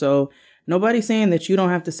forward. And so nobody's saying that you don't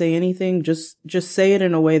have to say anything. Just say it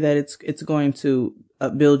in a way that it's going to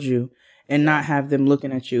build you and not have them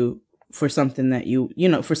looking at you for something that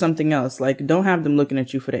for something else. Like, don't have them looking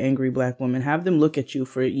at you for the angry Black woman. Have them look at you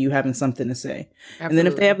for you having something to say. Absolutely. And then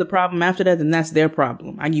if they have the problem after that, then that's their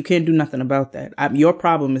problem. You can't do nothing about that. Your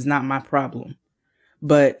problem is not my problem.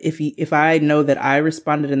 But if I know that I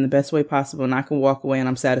responded in the best way possible and I can walk away and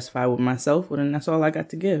I'm satisfied with myself, well, then that's all I got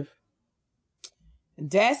to give.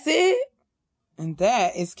 That's it. And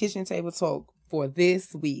that is Kitchen Table Talk for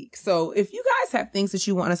this week. So if you guys have things that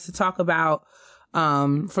you want us to talk about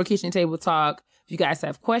for Kitchen Table Talk, if you guys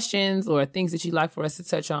have questions or things that you'd like for us to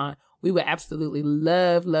touch on, we would absolutely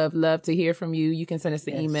love to hear from you. You can send us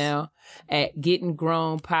an email at Getting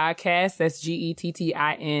Grown Podcast. That's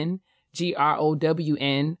GettinGrown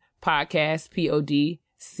podcast,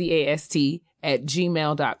 podcast at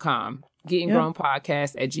gmail.com. Getting Grown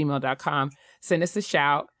Podcast at gmail.com. Send us a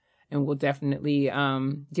shout and we'll definitely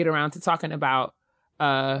get around to talking about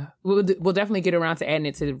we'll definitely get around to adding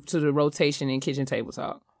it to the rotation in Kitchen Table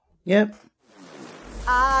Talk. Yep.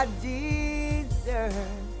 I deserve.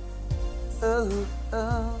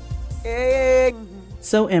 Hey.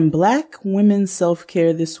 So in Black women's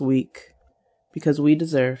self-care this week, because we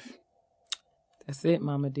deserve. That's it,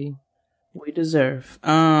 Mama D. We deserve.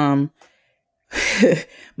 Mine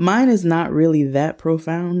is not really that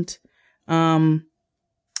profound. I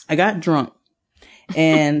got drunk,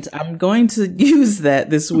 and I'm going to use that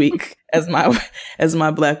this week as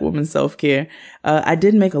my Black woman self-care. I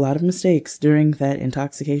did make a lot of mistakes during that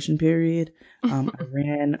intoxication period. I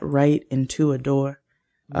ran right into a door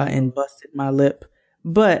and busted my lip.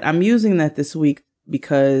 But I'm using that this week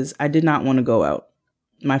because I did not want to go out.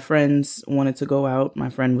 My friends wanted to go out. My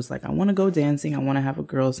friend was like, I want to go dancing. I want to have a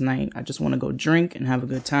girls' night. I just want to go drink and have a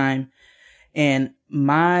good time. And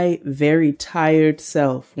my very tired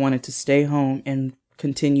self wanted to stay home and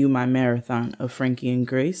continue my marathon of Frankie and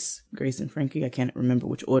Grace. Grace and Frankie. I can't remember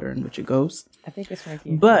which order in which it goes. I think it's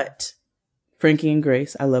Frankie. But Frankie and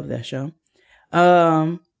Grace. I love that show.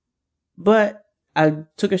 But I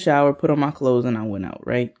took a shower, put on my clothes, and I went out,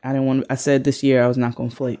 right? I said this year I was not going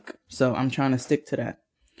to flake. So I'm trying to stick to that.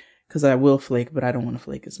 Because I will flake, but I don't want to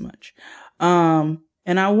flake as much. And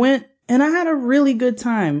I went and I had a really good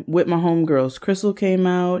time with my homegirls. Crystal came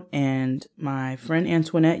out and my friend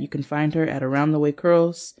Antoinette, you can find her at Around the Way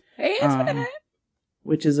Curls. Hey, Antoinette.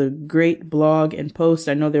 Which is a great blog and post.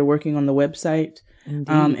 I know they're working on the website.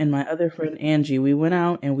 And my other friend Angie, we went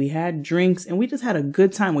out and we had drinks and we just had a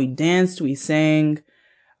good time. We danced, we sang,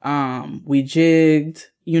 we jigged,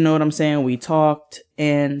 you know what I'm saying? We talked,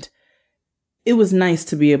 and it was nice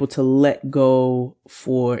to be able to let go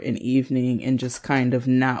for an evening and just kind of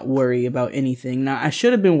not worry about anything. Now, I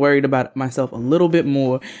should have been worried about myself a little bit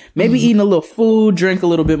more, maybe eating a little food, drink a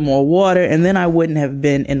little bit more water, and then I wouldn't have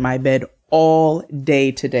been in my bed all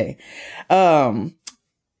day today.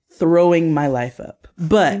 Throwing my life up.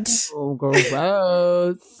 But oh, gross.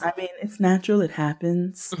 I mean, it's natural. It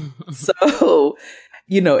happens. So,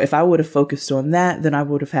 you know, if I would have focused on that, then I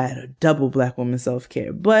would have had a double Black woman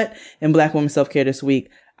self-care. But in Black woman self-care this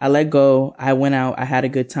week, I let go. I went out. I had a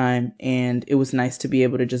good time. And it was nice to be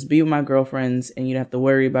able to just be with my girlfriends and you don't have to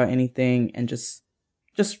worry about anything and just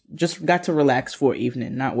got to relax for an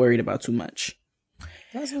evening, not worried about too much.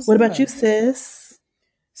 What about you, sis?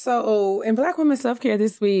 So in Black women self-care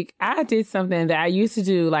this week, I did something that I used to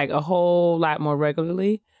do like a whole lot more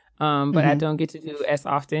regularly, but I don't get to do as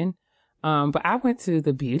often. But I went to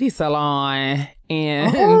the beauty salon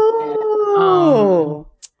and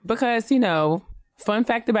because, you know, fun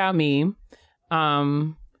fact about me,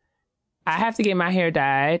 I have to get my hair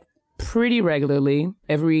dyed pretty regularly,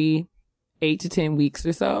 every 8 to 10 weeks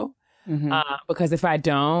or so. Because if I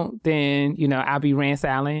don't, then, you know, I'll be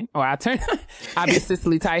ransaling or I'll be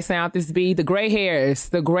Cicely Tyson out this bee. The gray hairs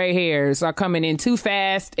are coming in too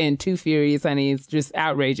fast and too furious, honey. It's just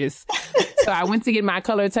outrageous. So I went to get my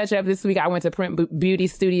color touch up this week. I went to Print Beauty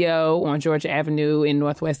Studio on Georgia Avenue in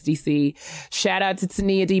Northwest DC. Shout out to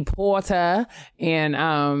Tania D. Porter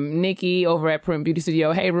and Nikki over at Print Beauty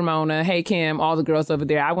Studio. Hey, Ramona. Hey, Kim. All the girls over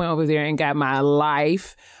there. I went over there and got my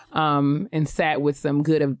life. And sat with some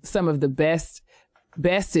of the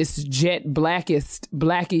bestest, jet blackest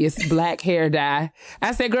black hair dye.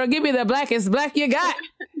 I said, girl, give me the blackest black you got.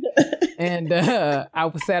 And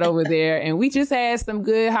I sat over there and we just had some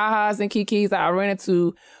good ha-has and kikis. I ran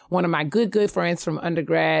into one of my good friends from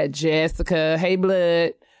undergrad, Jessica. Hey,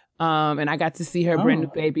 blood. And I got to see her brand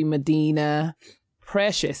new baby, Medina.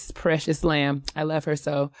 Precious lamb. I love her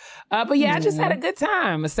so. But yeah, I just had a good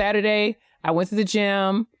time. A Saturday, I went to the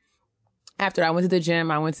gym. After I went to the gym,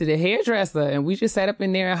 I went to the hairdresser and we just sat up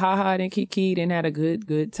in there and ha-ha and kiki'd and had a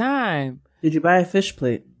good time. Did you buy a fish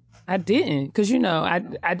plate? I didn't, because, you know,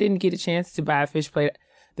 I didn't get a chance to buy a fish plate.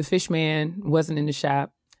 The fish man wasn't in the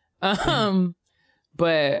shop.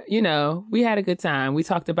 But, you know, we had a good time. We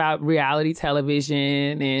talked about reality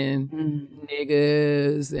television and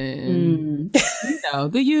niggas and, you know,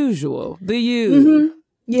 the usual.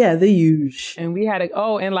 Yeah, the huge. And we had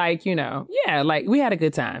we had a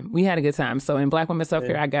good time. So in Black Women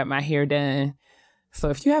Self-Care, I got my hair done. So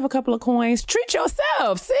if you have a couple of coins, treat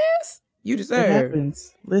yourself, sis. You deserve. It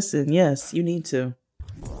happens. Listen, yes, you need to.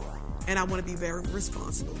 And I want to be very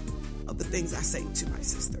responsible of the things I say to my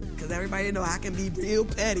sister. Because everybody know I can be real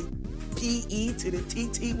petty. P-E to the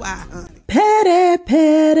T-T-Y, honey.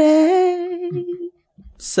 Petty.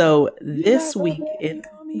 So this week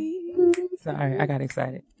Sorry, I got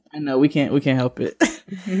excited. I know we can't help it.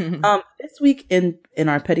 This this week in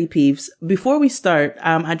our petty peeves, before we start,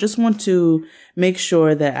 I just want to make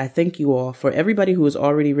sure that I thank you all for everybody who has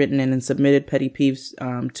already written in and submitted petty peeves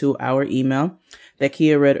to our email that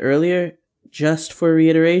Kia read earlier. Just for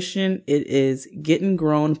reiteration, it is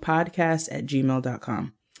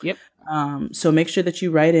gettinggrownpodcast@gmail.com. Yep. So make sure that you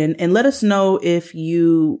write in and let us know if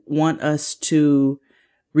you want us to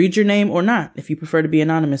read your name or not, if you prefer to be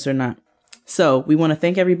anonymous or not. So we want to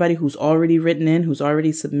thank everybody who's already written in, who's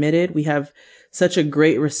already submitted. We have such a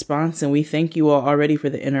great response, and we thank you all already for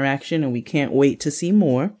the interaction, and we can't wait to see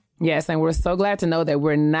more. Yes, and we're so glad to know that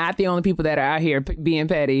we're not the only people that are out here being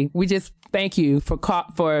petty. We just thank you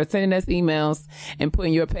for sending us emails and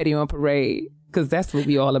putting your petty on parade, because that's what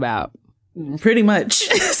we all about. Pretty much.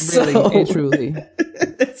 Really and truly.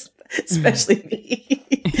 Especially me.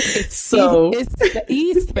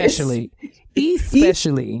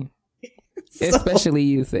 Especially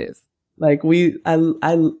you, sis. Like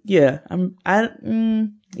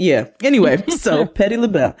Anyway, so Petty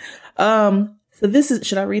LaBelle. So this is,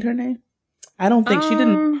 should I read her name? I don't think she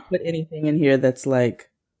didn't put anything in here that's like,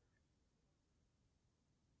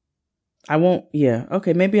 I won't. Yeah.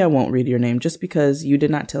 Okay. Maybe I won't read your name just because you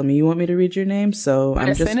did not tell me you want me to read your name. So I'm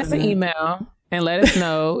just send us an email and let us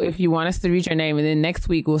know if you want us to read your name. And then next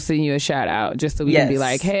week we'll send you a shout out just so we can be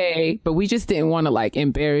like, hey, but we just didn't want to like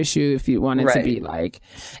embarrass you if you wanted to be like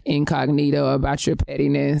incognito about your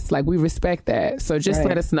pettiness. Like we respect that. So just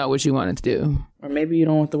let us know what you wanted to do. Or maybe you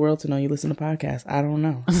don't want the world to know you listen to podcasts. I don't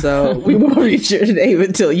know. So we won't read your name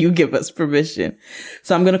until you give us permission.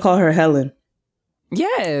 So I'm going to call her Helen.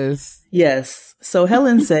 Yes. So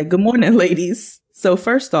Helen said, good morning, ladies. So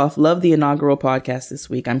first off, love the inaugural podcast this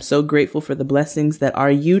week. I'm so grateful for the blessings that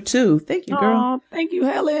are you too. Thank you, girl. Oh, thank you,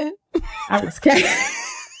 Helen. I was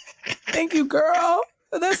Thank you, girl.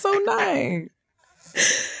 That's so nice.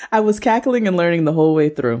 I was cackling and learning the whole way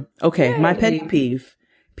through. Okay, my petty peeve.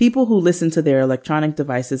 People who listen to their electronic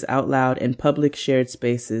devices out loud in public shared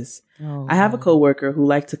spaces. I have a coworker who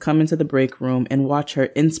liked to come into the break room and watch her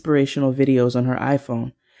inspirational videos on her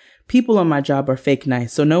iPhone. People on my job are fake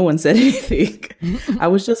nice, so no one said anything. I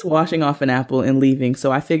was just washing off an apple and leaving,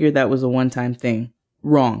 so I figured that was a one-time thing.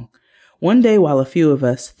 Wrong. One day while a few of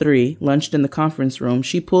us, 3, lunched in the conference room,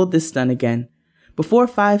 she pulled this stunt again. Before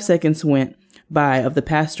 5 seconds went by of the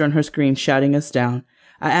pastor on her screen shouting us down,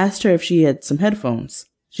 I asked her if she had some headphones.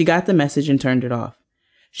 She got the message and turned it off.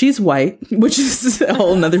 She's white, which is a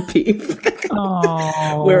whole nother peeve.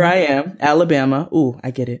 Where I am, Alabama. Ooh,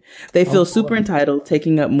 I get it. They feel super entitled,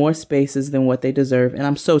 taking up more spaces than what they deserve, and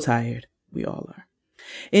I'm so tired. We all are.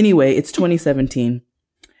 Anyway, it's 2017.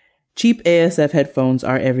 Cheap ASF headphones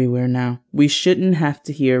are everywhere now. We shouldn't have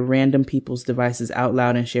to hear random people's devices out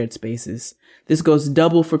loud in shared spaces. This goes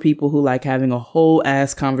double for people who like having a whole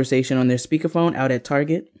ass conversation on their speakerphone out at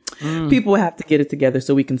Target. People have to get it together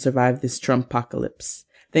so we can survive this Trump-pocalypse.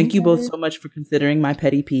 Thank you both so much for considering my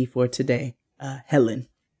petty peeve for today. Helen.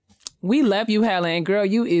 We love you, Helen. Girl,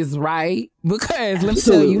 you is right. Because let me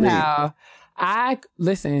tell you how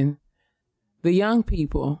listen, the young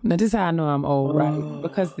people, now this is how I know I'm old, right?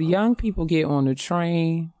 Because the young people get on the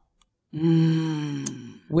train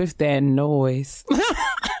with that noise.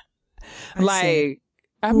 I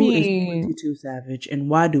mean, 22 Savage, and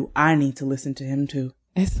why do I need to listen to him too?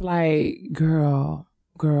 It's like, girl,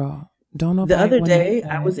 don't know. The other day,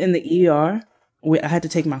 I was in the ER. I had to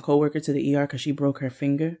take my coworker to the ER because she broke her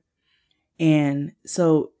finger. And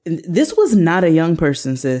so this was not a young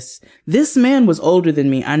person, sis. This man was older than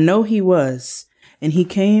me. I know he was. And he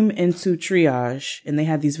came into triage and they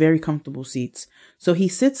had these very comfortable seats. So he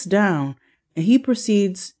sits down and he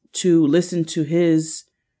proceeds to listen to his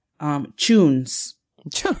tunes.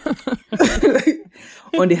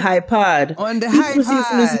 On the iPod. He proceeds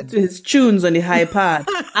to listen to his tunes on the iPod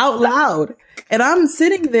out loud. And I'm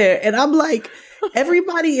sitting there and I'm like,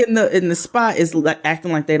 everybody in the spot is like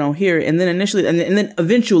acting like they don't hear it. And then initially, and then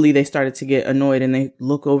eventually they started to get annoyed and they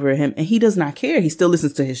look over at him and he does not care. He still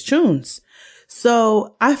listens to his tunes.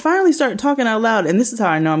 So I finally started talking out loud. And this is how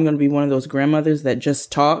I know I'm going to be one of those grandmothers that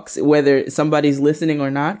just talks, whether somebody's listening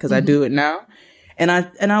or not, because I do it now. And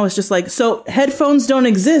I was just like, so headphones don't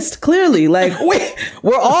exist, clearly. Like,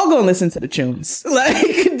 we're all going to listen to the tunes.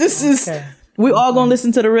 Like, we're all going to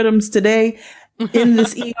listen to the rhythms today in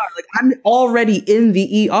this ER. Like, I'm already in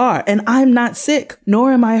the ER and I'm not sick,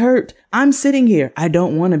 nor am I hurt. I'm sitting here. I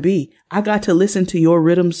don't want to be. I got to listen to your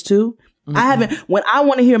rhythms too. When I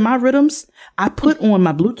want to hear my rhythms, I put on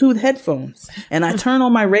my Bluetooth headphones and I turn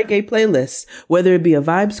on my reggae playlist, whether it be a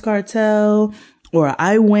Vibes Cartel or a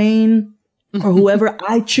I Wayne or whoever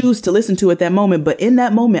I choose to listen to at that moment. But in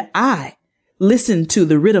that moment, I listen to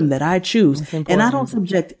the rhythm that I choose. And I don't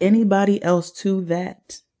subject anybody else to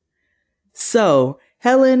that. So,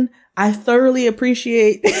 Helen, I thoroughly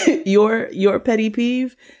appreciate your petty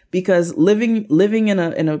peeve, because living in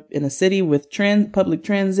a city with public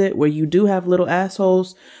transit where you do have little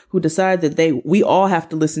assholes who decide that we all have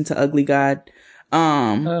to listen to Ugly God.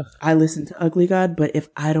 I listen to Ugly God, but if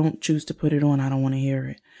I don't choose to put it on, I don't want to hear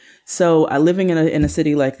it. So, living in a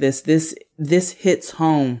city like this hits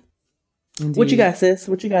home. Indeed. What you got, sis?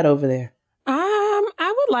 What you got over there?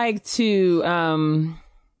 I would like to,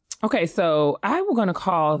 okay, so I was going to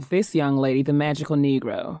call this young lady the Magical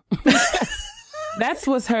Negro. That's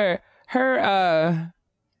what's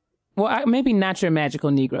maybe not your Magical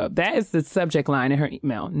Negro. That is the subject line in her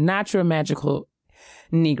email. Not your Magical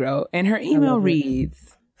Negro. And her email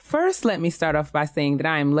reads, first, let me start off by saying that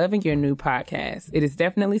I am loving your new podcast. It is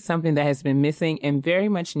definitely something that has been missing and very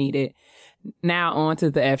much needed. Now on to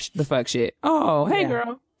the fuck shit. Oh, hey,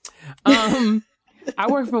 girl. I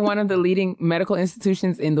work for one of the leading medical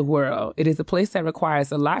institutions in the world. It is a place that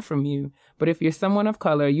requires a lot from you. But if you're someone of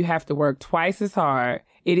color, you have to work twice as hard.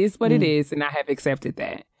 It is what it is, and I have accepted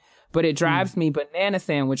that. But it drives me banana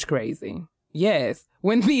sandwich crazy. Yes,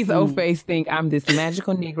 when these O-face think I'm this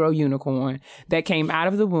magical Negro unicorn that came out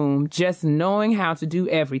of the womb just knowing how to do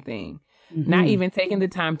everything, not even taking the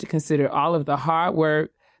time to consider all of the hard work,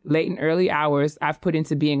 late and early hours I've put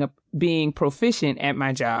into being proficient at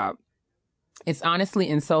my job. It's honestly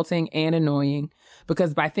insulting and annoying,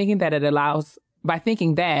 because by thinking that it allows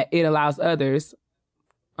others,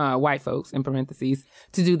 white folks in parentheses,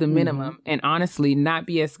 to do the minimum and honestly not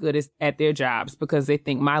be as good at their jobs because they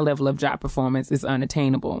think my level of job performance is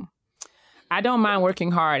unattainable. I don't mind working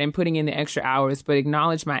hard and putting in the extra hours, but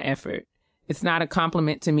acknowledge my effort. It's not a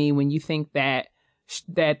compliment to me when you think that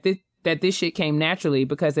this shit came naturally,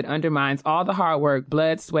 because it undermines all the hard work,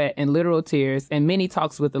 blood, sweat, and literal tears and many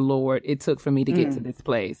talks with the Lord it took for me to get to this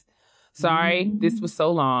place. Sorry, this was so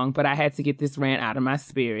long, but I had to get this rant out of my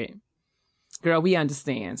spirit. Girl, we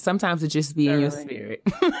understand. Sometimes it just be in your spirit.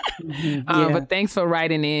 But thanks for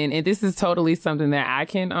writing in. And this is totally something that I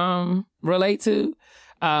can relate to.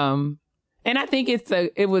 And I think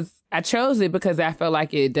I chose it because I felt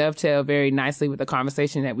like it dovetailed very nicely with the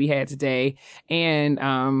conversation that we had today. And,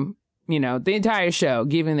 the entire show,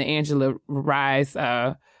 given the Angela Rye's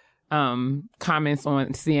comments on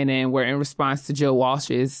CNN were in response to Joe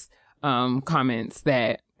Walsh's comments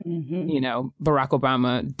that, Barack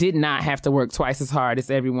Obama did not have to work twice as hard as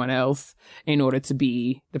everyone else in order to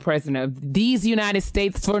be the president of these United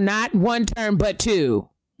States for not one term, but two.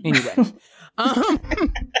 Anyway.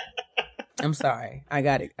 I'm sorry. I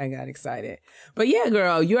got excited. But yeah,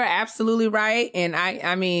 girl, you're absolutely right. And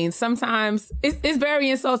I mean, sometimes it's very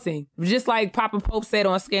insulting. Just like Papa Pope said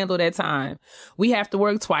on Scandal that time, we have to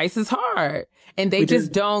work twice as hard, and they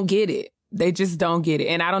just don't get it. They just don't get it.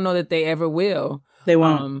 And I don't know that they ever will. They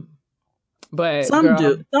won't. But some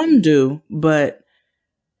do, but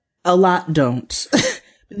a lot don't.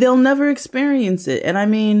 They'll never experience it. And I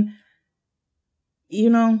mean,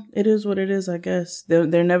 it is what it is, I guess.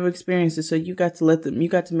 They're never experienced it, so you got to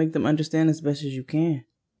make them understand as best as you can.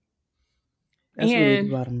 That's really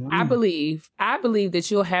the bottom line. I believe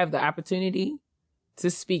that you'll have the opportunity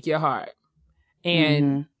to speak your heart.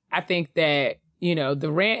 And I think that,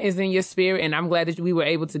 the rant is in your spirit, and I'm glad that we were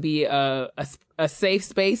able to be a safe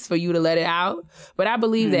space for you to let it out. But I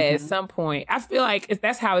believe that at some point, I feel like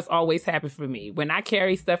that's how it's always happened for me. When I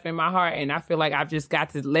carry stuff in my heart and I feel like I've just got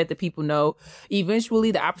to let the people know, eventually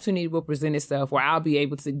the opportunity will present itself where I'll be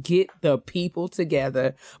able to get the people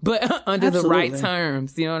together, but under the right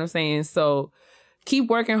terms. You know what I'm saying? So keep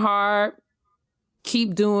working hard,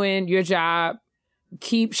 keep doing your job,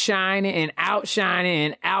 keep shining and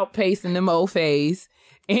outshining and outpacing them old phase.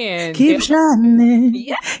 And keep shining,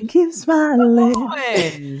 keep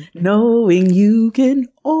smiling, knowing you can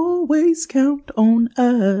always count on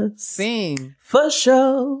us. Sing. For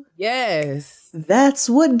sure. Yes. That's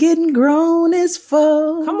what getting grown is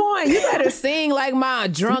for. Come on, you better sing like my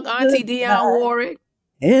drunk auntie Dionne Warwick.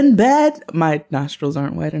 And bad. My nostrils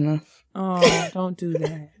aren't wet enough. Oh, don't do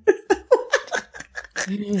that.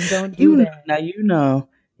 Don't do that. Now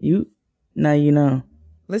Now you know.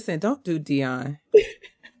 Listen, don't do Dionne.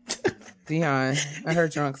 Dionne, her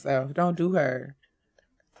drunk self. Don't do her.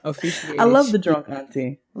 Officiate. I love the drunk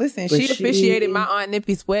auntie. Listen, she officiated my Aunt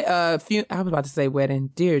Nippy's I was about to say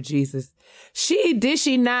wedding. Dear Jesus. Did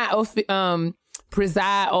she not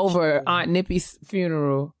preside over Aunt Nippy's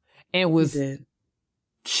funeral and was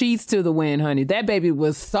sheets to the wind, honey. That baby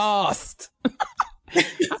was sauced.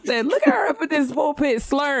 I said, look at her up at this pulpit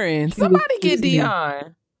slurring. Somebody get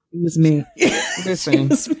Dionne. It was me. Listen. It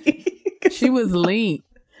was me. She was linked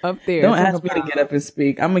up there. Don't ask me to get up and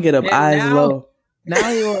speak. I'm gonna get up eyes low. Now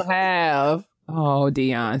you will have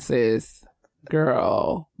Dion sis.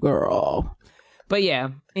 Girl. But yeah,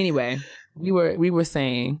 anyway, we were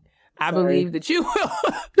saying I believe that you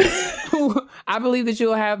will I believe that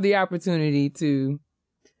you'll have the opportunity to,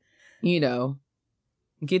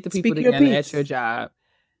 get the people together at your job.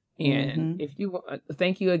 And if you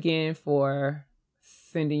thank you again for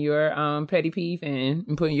sending your petty peeve in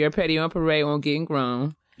and putting your petty on parade on Getting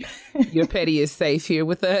Grown. Your petty is safe here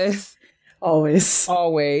with us. Always.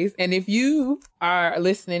 And if you are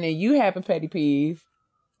listening and you have a petty peeve,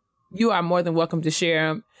 you are more than welcome to share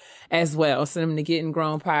them as well. Send them to Getting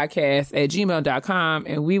Grown Podcast at gmail.com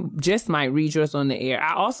and we just might read yours on the air.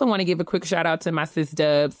 I also want to give a quick shout out to my sis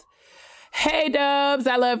Dubs. Hey Dubs,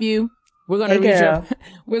 I love you. We're gonna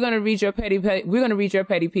read your petty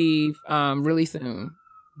peeve really soon.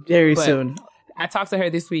 Very soon. I talked to her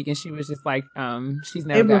this week and she was just like, she's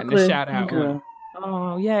never gotten a shout out.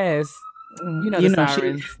 Oh yes. The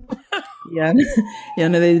sirens.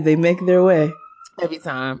 They make their way. Every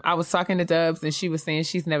time. I was talking to Dubs and she was saying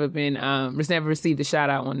she's never received a shout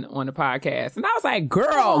out on the podcast. And I was like,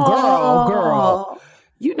 girl.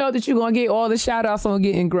 You know that you're gonna get all the shout outs on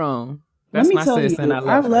Getting Grown. That's my sis and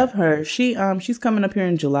I love her. She's coming up here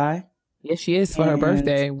in July. Yes, she is for her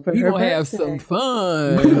birthday. We're gonna have some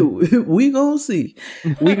fun. We gonna see.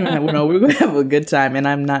 We're gonna have a good time. And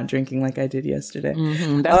I'm not drinking like I did yesterday.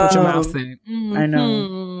 That's what your mouth said. I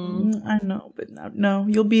know, but no,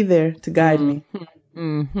 you'll be there to guide me.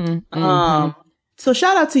 So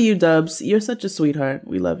shout out to you, Dubs. You're such a sweetheart.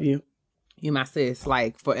 We love you. You my sis,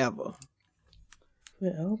 like forever.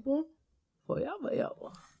 Forever. Forever.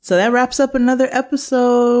 So that wraps up another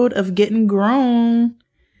episode of Getting Grown.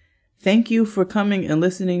 Thank you for coming and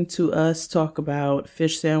listening to us talk about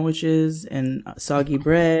fish sandwiches and soggy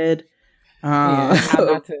bread. How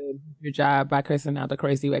not to do your job by cursing out the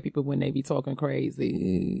crazy white people when they be talking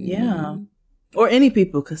crazy. Yeah. Or any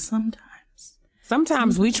people, because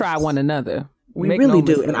sometimes we try one another. We really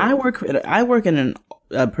do. And I work in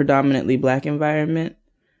a predominantly Black environment,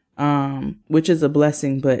 which is a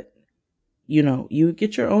blessing, but you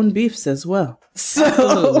get your own beefs as well.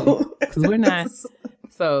 So, because we're not.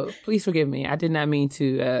 So please forgive me. I did not mean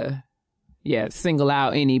to, single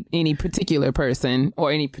out any particular person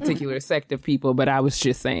or any particular sect of people, but I was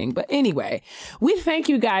just saying. But anyway, we thank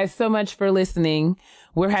you guys so much for listening.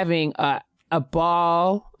 We're having a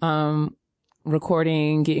ball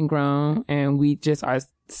recording Getting Grown, and we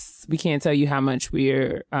can't tell you how much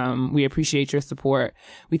we appreciate your support.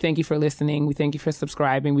 We thank you for listening. We thank you for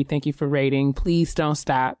subscribing. We thank you for rating. Please don't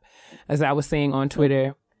stop. As I was saying on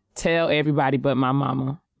Twitter, tell everybody but my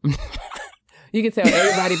mama. You can tell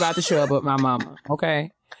everybody about the show but my mama.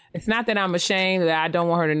 Okay. It's not that I'm ashamed that I don't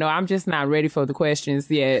want her to know. I'm just not ready for the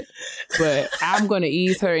questions yet, but I'm going to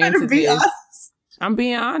ease her into this. Honest. I'm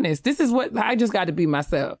being honest. This is what I just got to be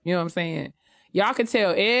myself. You know what I'm saying? Y'all can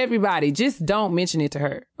tell everybody, just don't mention it to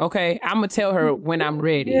her, okay? I'm going to tell her when I'm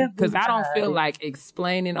ready, because I don't feel like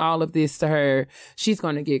explaining all of this to her. She's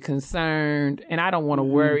going to get concerned, and I don't want to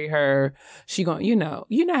worry her. She going, you know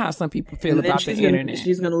how some people feel about the internet.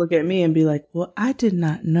 She's going to look at me and be like, well, I did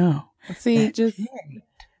not know. See, just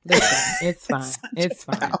listen, it's fine. It's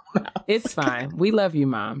fine. It's fine. We love you,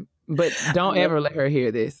 Mom, but don't ever let her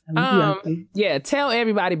hear this. Tell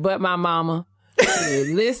everybody but my mama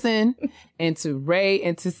to listen and to rate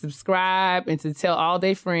and to subscribe and to tell all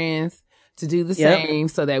their friends to do the same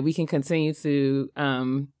so that we can continue to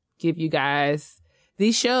give you guys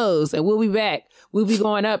these shows. And we'll be back. We'll be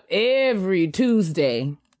going up every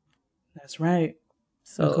Tuesday. That's right.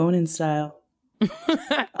 So McConan style.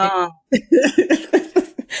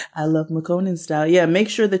 I love McConan style. Yeah, make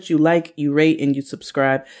sure that you like, you rate, and you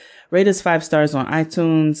subscribe. Rate us 5 stars on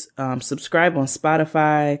iTunes. Subscribe on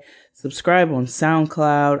Spotify. Subscribe on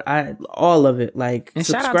SoundCloud. All of it. Like, and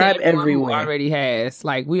subscribe shout out to everywhere. Who already has.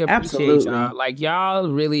 Like, we appreciate y'all. Like, y'all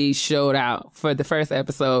really showed out for the first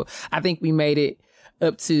episode. I think we made it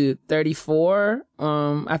up to 34.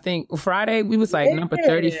 I think Friday we was like number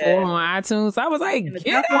 34 on iTunes. I was like,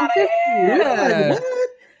 get out of here.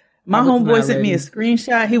 My homeboy sent me a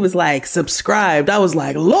screenshot. He was like, subscribed. I was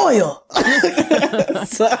like, loyal.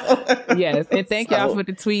 Yes. And thank y'all for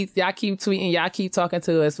the tweets. Y'all keep tweeting. Y'all keep talking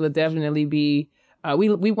to us. We'll definitely be,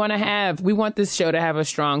 we want this show to have a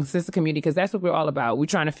strong sister community because that's what we're all about. We're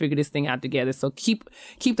trying to figure this thing out together. So keep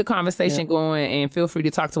the conversation going and feel free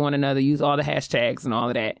to talk to one another. Use all the hashtags and all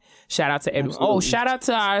of that. Shout out to everyone. Absolutely. Oh, shout out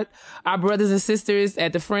to our brothers and sisters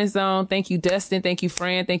at the Friend Zone. Thank you, Dustin. Thank you,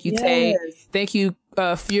 Fran. Thank you, Tay. Thank you,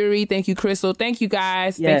 Fury. Thank you, Crystal. Thank you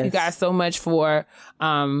guys. Thank you guys so much for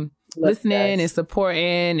listening and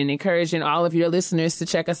supporting and encouraging all of your listeners to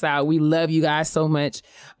check us out. We love you guys so much.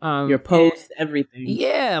 Your posts, everything.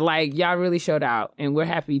 Yeah, like y'all really showed out, and we're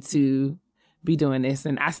happy to be doing this.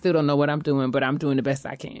 And I still don't know what I'm doing, but I'm doing the best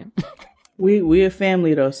I can. We a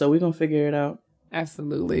family though, so we're gonna figure it out.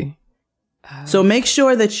 Absolutely. So make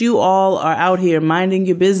sure that you all are out here minding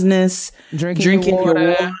your business, drinking your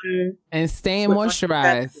water, and staying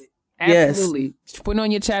moisturized. Absolutely. Yes. Putting on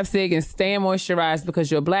your chapstick and staying moisturized, because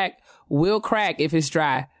your black will crack if it's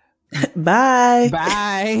dry. Bye.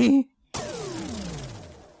 Bye.